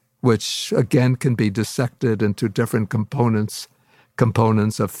process, which again can be dissected into different components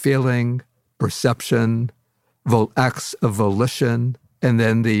of feeling, perception, acts of volition, and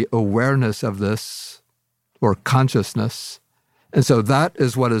then the awareness of this, or consciousness. And so that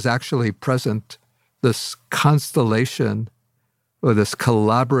is what is actually present, this constellation or this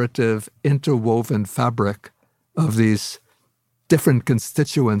collaborative, interwoven fabric of these different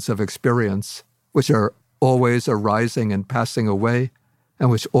constituents of experience, which are always arising and passing away, and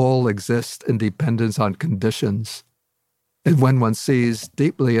which all exist in dependence on conditions. And when one sees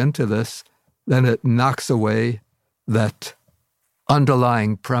deeply into this, then it knocks away that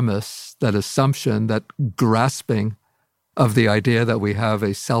underlying premise, that assumption, that grasping of the idea that we have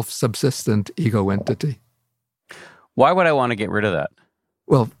a self-subsistent ego entity. Why would I want to get rid of that?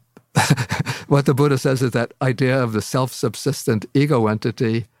 Well, what the Buddha says is that idea of the self-subsistent ego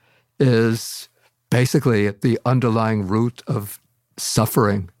entity is basically the underlying root of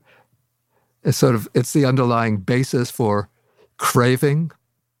suffering. It's the underlying basis for craving,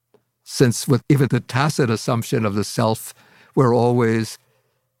 since with even the tacit assumption of the self, we're always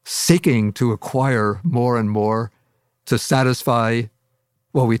seeking to acquire more and more to satisfy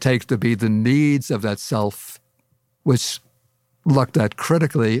what we take to be the needs of that self, which, looked at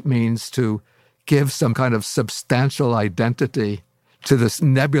critically, means to give some kind of substantial identity to this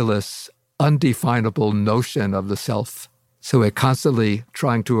nebulous, undefinable notion of the self. So we're constantly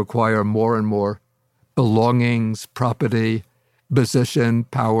trying to acquire more and more belongings, property, position,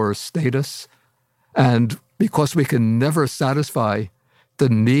 power, status. And because we can never satisfy the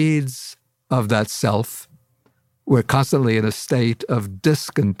needs of that self, we're constantly in a state of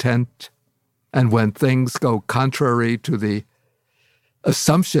discontent. And when things go contrary to the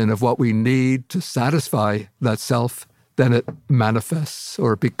assumption of what we need to satisfy that self, then it manifests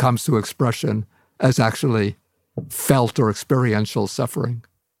or it comes to expression as actually felt or experiential suffering.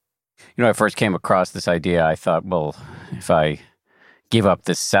 You know, I first came across this idea, I thought, well, if I give up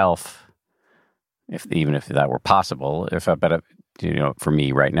this self, even if that were possible, for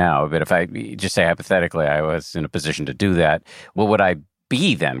me right now, but if I just say hypothetically I was in a position to do that, what would I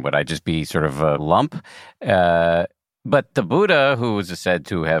be then? Would I just be sort of a lump? But the Buddha, who was said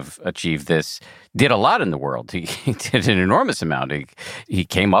to have achieved this, did a lot in the world. He did an enormous amount. He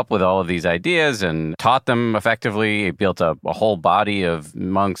came up with all of these ideas and taught them effectively. He built a whole body of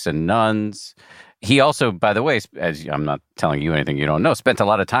monks and nuns. He also, by the way, as I'm not telling you anything you don't know, spent a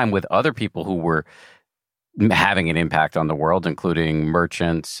lot of time with other people who were having an impact on the world, including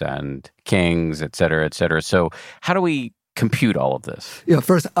merchants and kings, et cetera, et cetera. So how do we compute all of this? Yeah,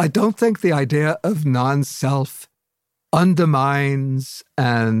 first, I don't think the idea of non-self undermines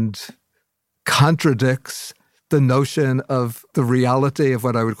and contradicts the notion of the reality of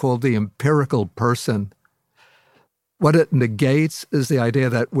what I would call the empirical person. What it negates is the idea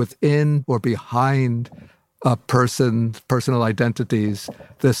that within or behind a person's personal identities,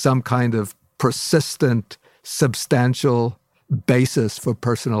 there's some kind of persistent, substantial basis for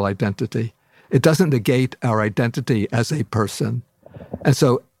personal identity. It doesn't negate our identity as a person. And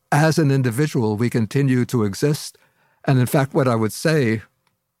so as an individual, we continue to exist. And in fact, what I would say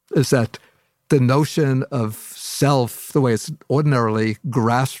is that the notion of self, the way it's ordinarily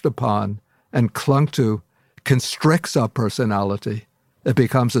grasped upon and clung to, constricts our personality. It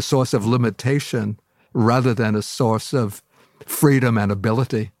becomes a source of limitation rather than a source of freedom and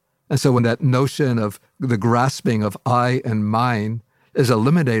ability. And so when that notion of the grasping of I and mine is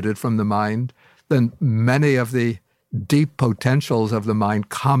eliminated from the mind, then many of the deep potentials of the mind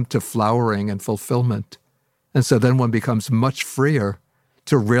come to flowering and fulfillment. And so then one becomes much freer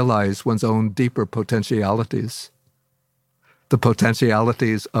to realize one's own deeper potentialities, the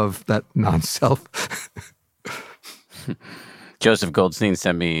potentialities of that non-self. Joseph Goldstein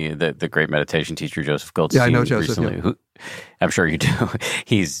sent me the great meditation teacher, Joseph Goldstein. Yeah, I know Joseph. Recently, Yeah. who I'm sure you do.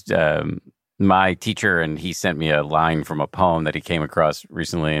 He's my teacher, and he sent me a line from a poem that he came across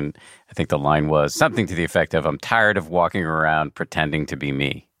recently, and I think the line was something to the effect of, "I'm tired of walking around pretending to be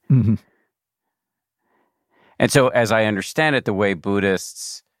me." Mm-hmm. And so, as I understand it, the way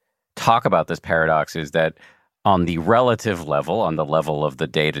Buddhists talk about this paradox is that on the relative level, on the level of the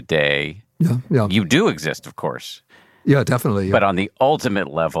day-to-day, Yeah. you do exist, of course. Yeah, definitely. Yeah. But on the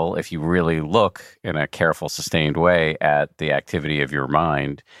ultimate level, if you really look in a careful, sustained way at the activity of your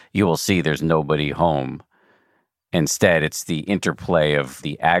mind, you will see there's nobody home. Instead, it's the interplay of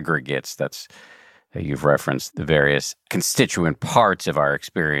the aggregates that you've referenced, the various constituent parts of our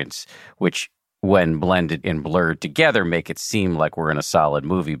experience, which, when blended and blurred together, make it seem like we're in a solid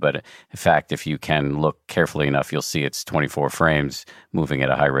movie. But in fact, if you can look carefully enough, you'll see it's 24 frames moving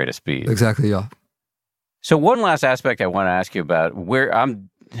at a high rate of speed. Exactly, yeah. So one last aspect I want to ask you about,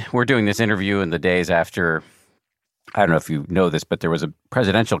 we're doing this interview in the days after, I don't know if you know this, but there was a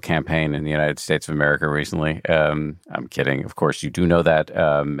presidential campaign in the United States of America recently. I'm kidding. Of course, you do know that.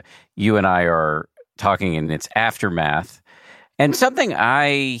 You and I are talking in its aftermath. And something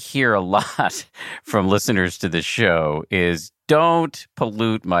I hear a lot from listeners to this show is, don't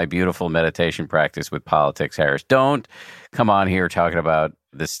pollute my beautiful meditation practice with politics, Harris. Don't come on here talking about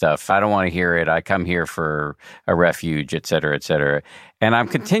this stuff. I don't want to hear it. I come here for a refuge, et cetera, et cetera. And I'm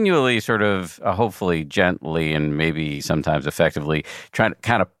continually sort of, hopefully gently and maybe sometimes effectively, trying to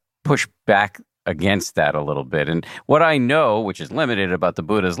kind of push back against that a little bit. And what I know, which is limited, about the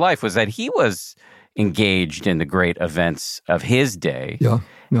Buddha's life was that he was engaged in the great events of his day. Yeah.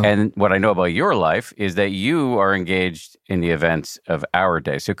 And what I know about your life is that you are engaged in the events of our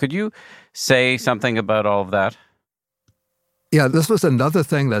day. So could you say something about all of that? Yeah, this was another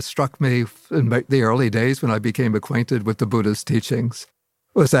thing that struck me in the early days when I became acquainted with the Buddha's teachings,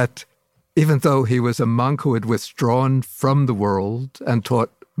 was that even though he was a monk who had withdrawn from the world and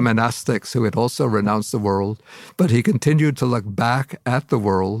taught monastics who had also renounced the world, but he continued to look back at the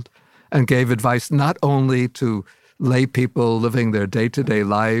world and gave advice not only to lay people living their day-to-day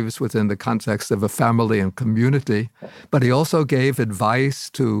lives within the context of a family and community, but he also gave advice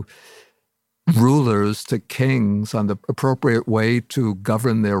to rulers, to kings, on the appropriate way to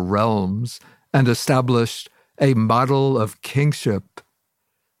govern their realms, and established a model of kingship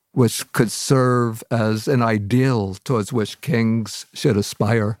which could serve as an ideal towards which kings should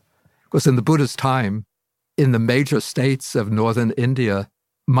aspire. Because in the Buddha's time, in the major states of northern India,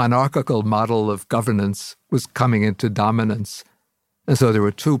 monarchical model of governance was coming into dominance. And so there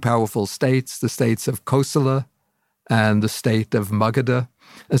were two powerful states, the states of Kosala and the state of Magadha.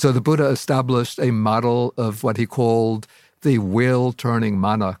 And so the Buddha established a model of what he called the wheel-turning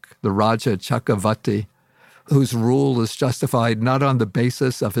monarch, the Raja Chakravarti, whose rule is justified not on the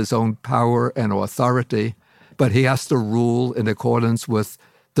basis of his own power and authority, but he has to rule in accordance with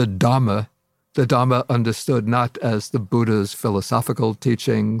the Dhamma understood not as the Buddha's philosophical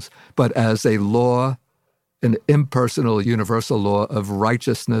teachings, but as a law, an impersonal universal law of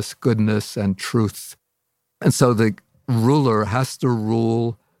righteousness, goodness, and truth. And so the ruler has to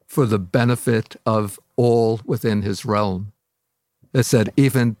rule for the benefit of all within his realm. It said,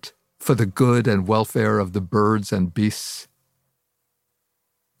 even for the good and welfare of the birds and beasts.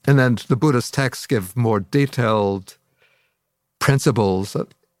 And then the Buddhist texts give more detailed principles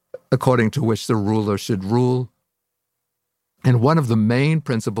according to which the ruler should rule. And one of the main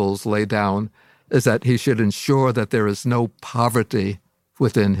principles laid down is that he should ensure that there is no poverty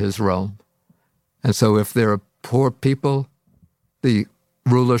within his realm. And so if there are poor people, the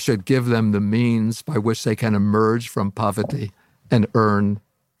ruler should give them the means by which they can emerge from poverty and earn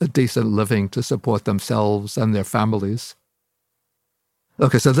a decent living to support themselves and their families.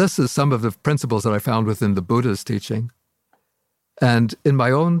 Okay, so this is some of the principles that I found within the Buddha's teaching. And in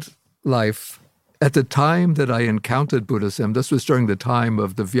my own life, at the time that I encountered Buddhism, this was during the time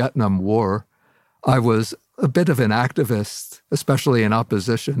of the Vietnam War, I was a bit of an activist, especially in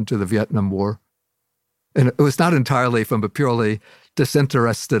opposition to the Vietnam War. And it was not entirely from a purely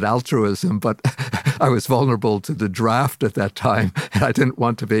disinterested altruism, but I was vulnerable to the draft at that time, and I didn't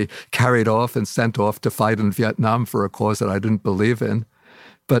want to be carried off and sent off to fight in Vietnam for a cause that I didn't believe in.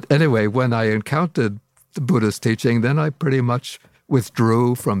 But anyway, when I encountered the Buddha's teaching, then I pretty much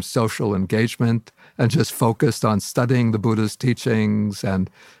withdrew from social engagement and just focused on studying the Buddha's teachings and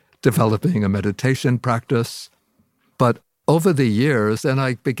developing a meditation practice. But over the years, then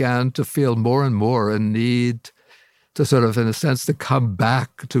I began to feel more and more a need to sort of, in a sense, to come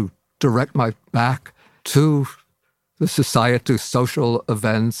back, to direct my back to the society, to social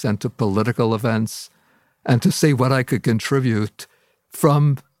events and to political events, and to see what I could contribute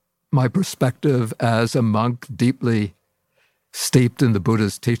from my perspective as a monk deeply steeped in the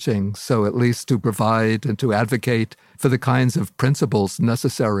Buddha's teachings. So at least to provide and to advocate for the kinds of principles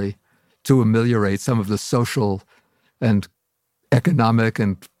necessary to ameliorate some of the social and economic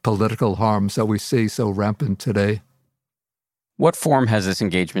and political harms that we see so rampant today. What form has this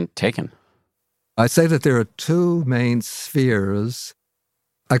engagement taken? I say that there are two main spheres.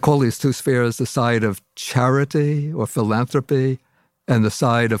 I call these two spheres the side of charity or philanthropy and the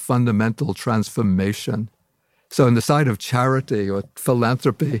side of fundamental transformation. So in the side of charity or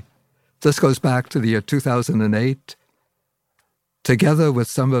philanthropy, this goes back to the year 2008. Together with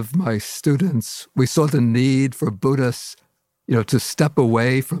some of my students, we saw the need for Buddhists, to step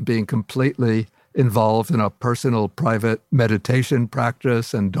away from being completely involved in our personal, private meditation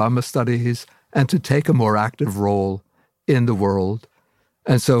practice and Dharma studies, and to take a more active role in the world.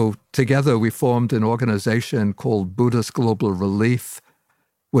 And so together we formed an organization called Buddhist Global Relief,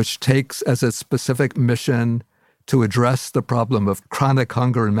 which takes as its specific mission to address the problem of chronic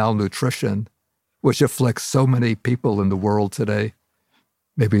hunger and malnutrition, which afflicts so many people in the world today.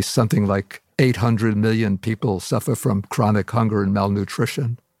 Maybe something like 800 million people suffer from chronic hunger and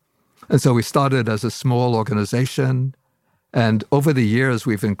malnutrition. And so we started as a small organization, and over the years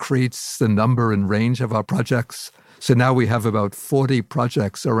we've increased the number and range of our projects. So now we have about 40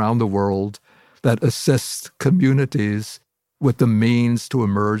 projects around the world that assist communities with the means to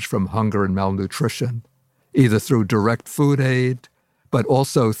emerge from hunger and malnutrition, either through direct food aid, but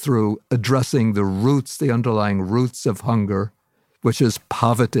also through addressing the roots, the underlying roots of hunger, which is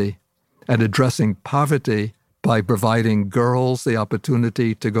poverty, and addressing poverty by providing girls the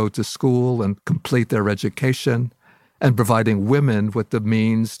opportunity to go to school and complete their education, and providing women with the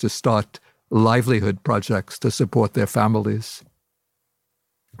means to start livelihood projects to support their families.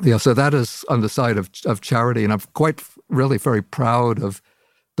 So that is on the side of charity, and I'm quite really very proud of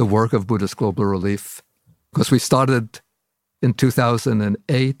the work of Buddhist Global Relief, because we started in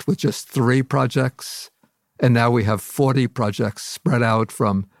 2008 with just 3 projects, and now we have 40 projects spread out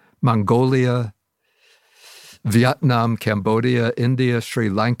from Mongolia, Vietnam, Cambodia, India, Sri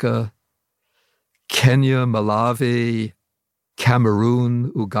Lanka, Kenya, Malawi,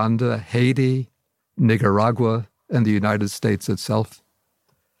 Cameroon, Uganda, Haiti, Nicaragua, and the United States itself.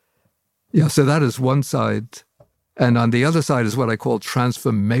 So that is one side. And on the other side is what I call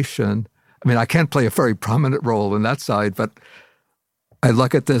transformation. I mean, I can't play a very prominent role in that side, but I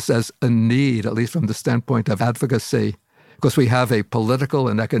look at this as a need, at least from the standpoint of advocacy, because we have a political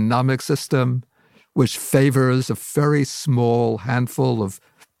and economic system which favors a very small handful of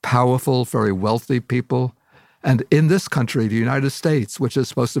powerful, very wealthy people. And in this country, the United States, which is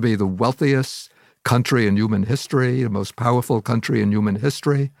supposed to be the wealthiest country in human history, the most powerful country in human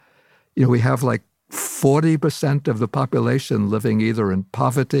history, we have like 40% of the population living either in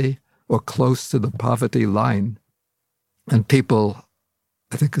poverty or close to the poverty line. And people,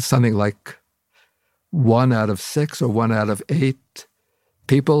 I think it's something like 1 out of 6 or 1 out of 8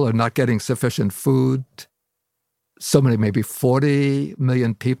 people are not getting sufficient food. So many, maybe 40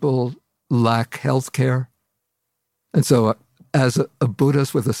 million people lack health care. And so as a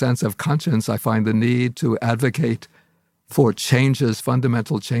Buddhist with a sense of conscience, I find the need to advocate for changes,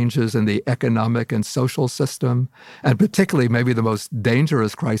 fundamental changes in the economic and social system, and particularly maybe the most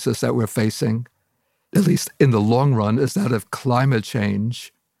dangerous crisis that we're facing, at least in the long run, is that of climate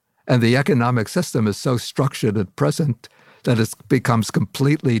change. And the economic system is so structured at present that it becomes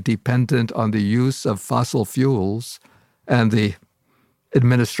completely dependent on the use of fossil fuels. And the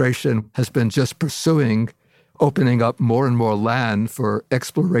administration has been just pursuing opening up more and more land for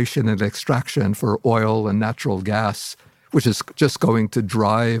exploration and extraction for oil and natural gas, which is just going to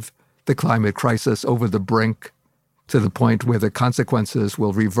drive the climate crisis over the brink to the point where the consequences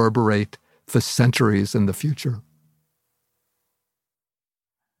will reverberate for centuries in the future.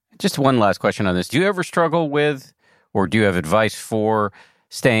 Just one last question on this. Do you ever struggle with, or do you have advice for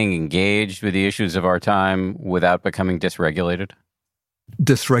staying engaged with the issues of our time without becoming dysregulated?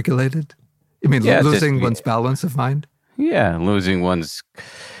 Dysregulated? You mean losing one's balance of mind? Yeah, losing one's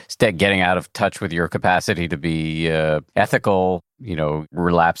getting out of touch with your capacity to be ethical,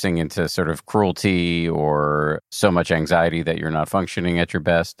 relapsing into sort of cruelty or so much anxiety that you're not functioning at your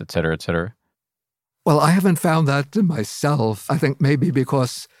best, et cetera, et cetera. Well, I haven't found that in myself. I think maybe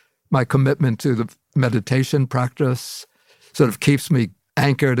because my commitment to the meditation practice sort of keeps me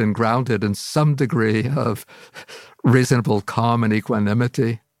anchored and grounded in some degree of reasonable calm and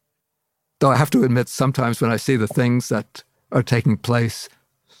equanimity. Though I have to admit, sometimes when I see the things that are taking place,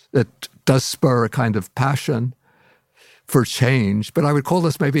 it does spur a kind of passion for change. But I would call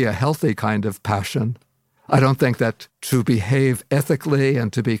this maybe a healthy kind of passion. I don't think that to behave ethically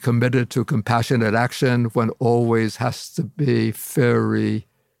and to be committed to compassionate action, one always has to be very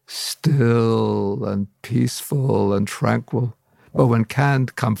still and peaceful and tranquil. But one can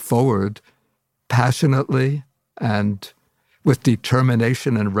come forward passionately and with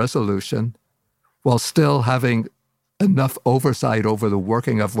determination and resolution, while still having enough oversight over the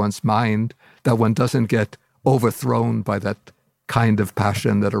working of one's mind that one doesn't get overthrown by that kind of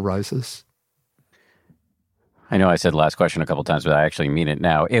passion that arises. I know I said last question a couple times, but I actually mean it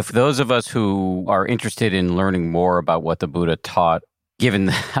now. If those of us who are interested in learning more about what the Buddha taught, given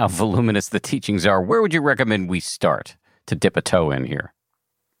how voluminous the teachings are, where would you recommend we start to dip a toe in here?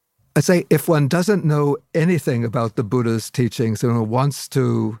 I'd say if one doesn't know anything about the Buddha's teachings and wants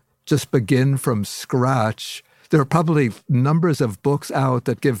to just begin from scratch, there are probably numbers of books out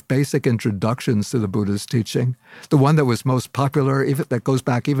that give basic introductions to the Buddha's teaching. The one that was most popular, even that goes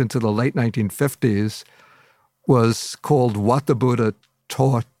back even to the late 1950s, was called What the Buddha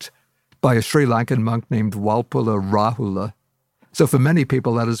Taught by a Sri Lankan monk named Walpola Rahula. So for many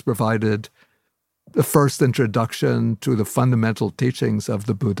people, that has provided the first introduction to the fundamental teachings of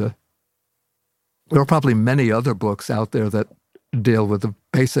the Buddha. There are probably many other books out there that deal with the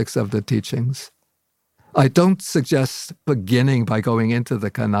basics of the teachings. I don't suggest beginning by going into the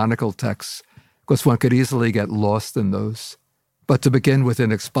canonical texts, because one could easily get lost in those, but to begin with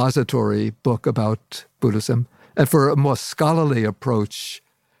an expository book about Buddhism. And for a more scholarly approach,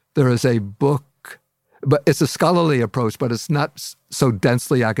 there is a book, but it's a scholarly approach, but it's not so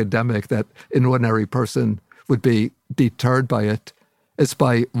densely academic that an ordinary person would be deterred by it. It's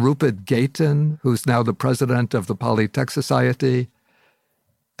by Rupert Gayton, who's now the president of the Polytech Society.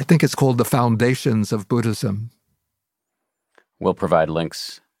 I think it's called The Foundations of Buddhism. We'll provide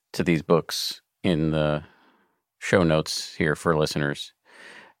links to these books in the show notes here for listeners.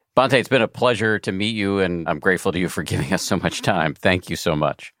 Bhante, it's been a pleasure to meet you, and I'm grateful to you for giving us so much time. Thank you so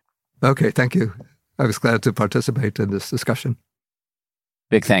much. Okay, thank you. I was glad to participate in this discussion.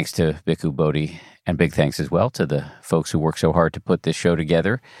 Big thanks to Bhikkhu Bodhi, and big thanks as well to the folks who worked so hard to put this show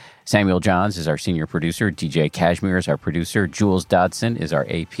together. Samuel Johns is our senior producer. DJ Kashmir is our producer. Jules Dodson is our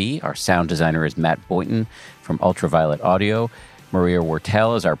AP. Our sound designer is Matt Boynton from Ultraviolet Audio. Maria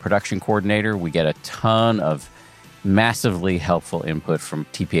Wortel is our production coordinator. We get a ton of massively helpful input from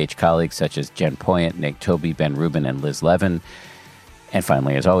TPH colleagues such as Jen Poyant, Nate Toby, Ben Rubin, and Liz Levin. And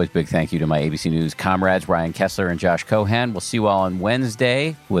finally, as always, big thank you to my ABC News comrades, Ryan Kessler and Josh Cohan. We'll see you all on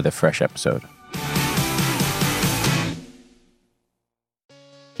Wednesday with a fresh episode.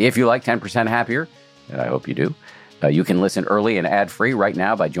 If you like 10% Happier, and I hope you do, you can listen early and ad-free right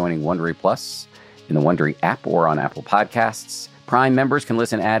now by joining Wondery Plus in the Wondery app or on Apple Podcasts. Prime members can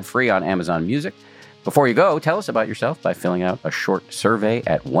listen ad-free on Amazon Music. Before you go, tell us about yourself by filling out a short survey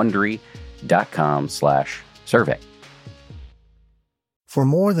at Wondery.com/survey. For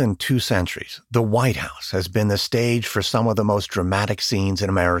more than 2 centuries, the White House has been the stage for some of the most dramatic scenes in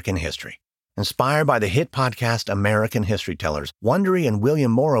American history. Inspired by the hit podcast American History Tellers, Wondery and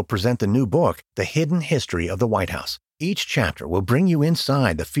William Morrow present the new book, The Hidden History of the White House. Each chapter will bring you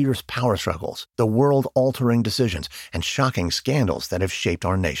inside the fierce power struggles, the world-altering decisions, and shocking scandals that have shaped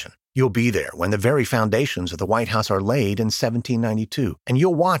our nation. You'll be there when the very foundations of the White House are laid in 1792, and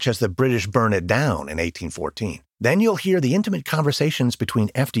you'll watch as the British burn it down in 1814. Then you'll hear the intimate conversations between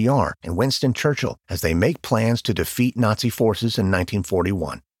FDR and Winston Churchill as they make plans to defeat Nazi forces in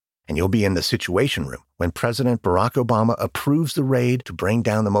 1941. And you'll be in the Situation Room when President Barack Obama approves the raid to bring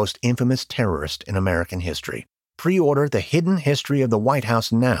down the most infamous terrorist in American history. Pre-order The Hidden History of the White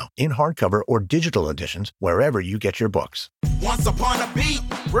House now in hardcover or digital editions wherever you get your books. Once upon a beat.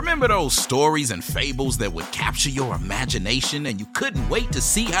 Remember those stories and fables that would capture your imagination and you couldn't wait to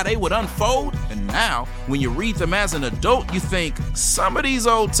see how they would unfold? And now, when you read them as an adult, you think, some of these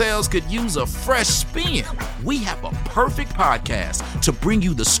old tales could use a fresh spin. We have a perfect podcast to bring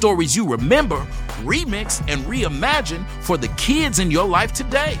you the stories you remember, remix, and reimagine for the kids in your life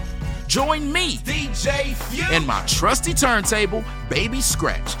today. Join me, DJ Few, and my trusty turntable, Baby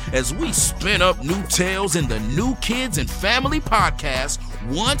Scratch, as we spin up new tales in the New Kids and Family podcast,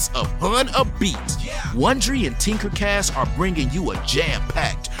 Once Upon a Beat. Wondery and Tinkercast are bringing you a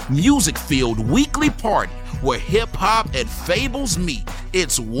jam-packed, music-filled weekly party where hip-hop and fables meet.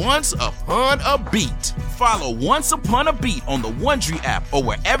 It's Once Upon a Beat. Follow Once Upon a Beat on the Wondery app or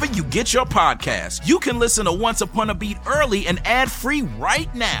wherever you get your podcasts. You can listen to Once Upon a Beat early and ad-free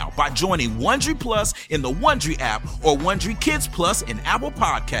right now by joining Wondery Plus in the Wondery app or Wondery Kids Plus in Apple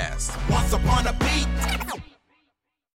Podcasts. Once Upon a Beat.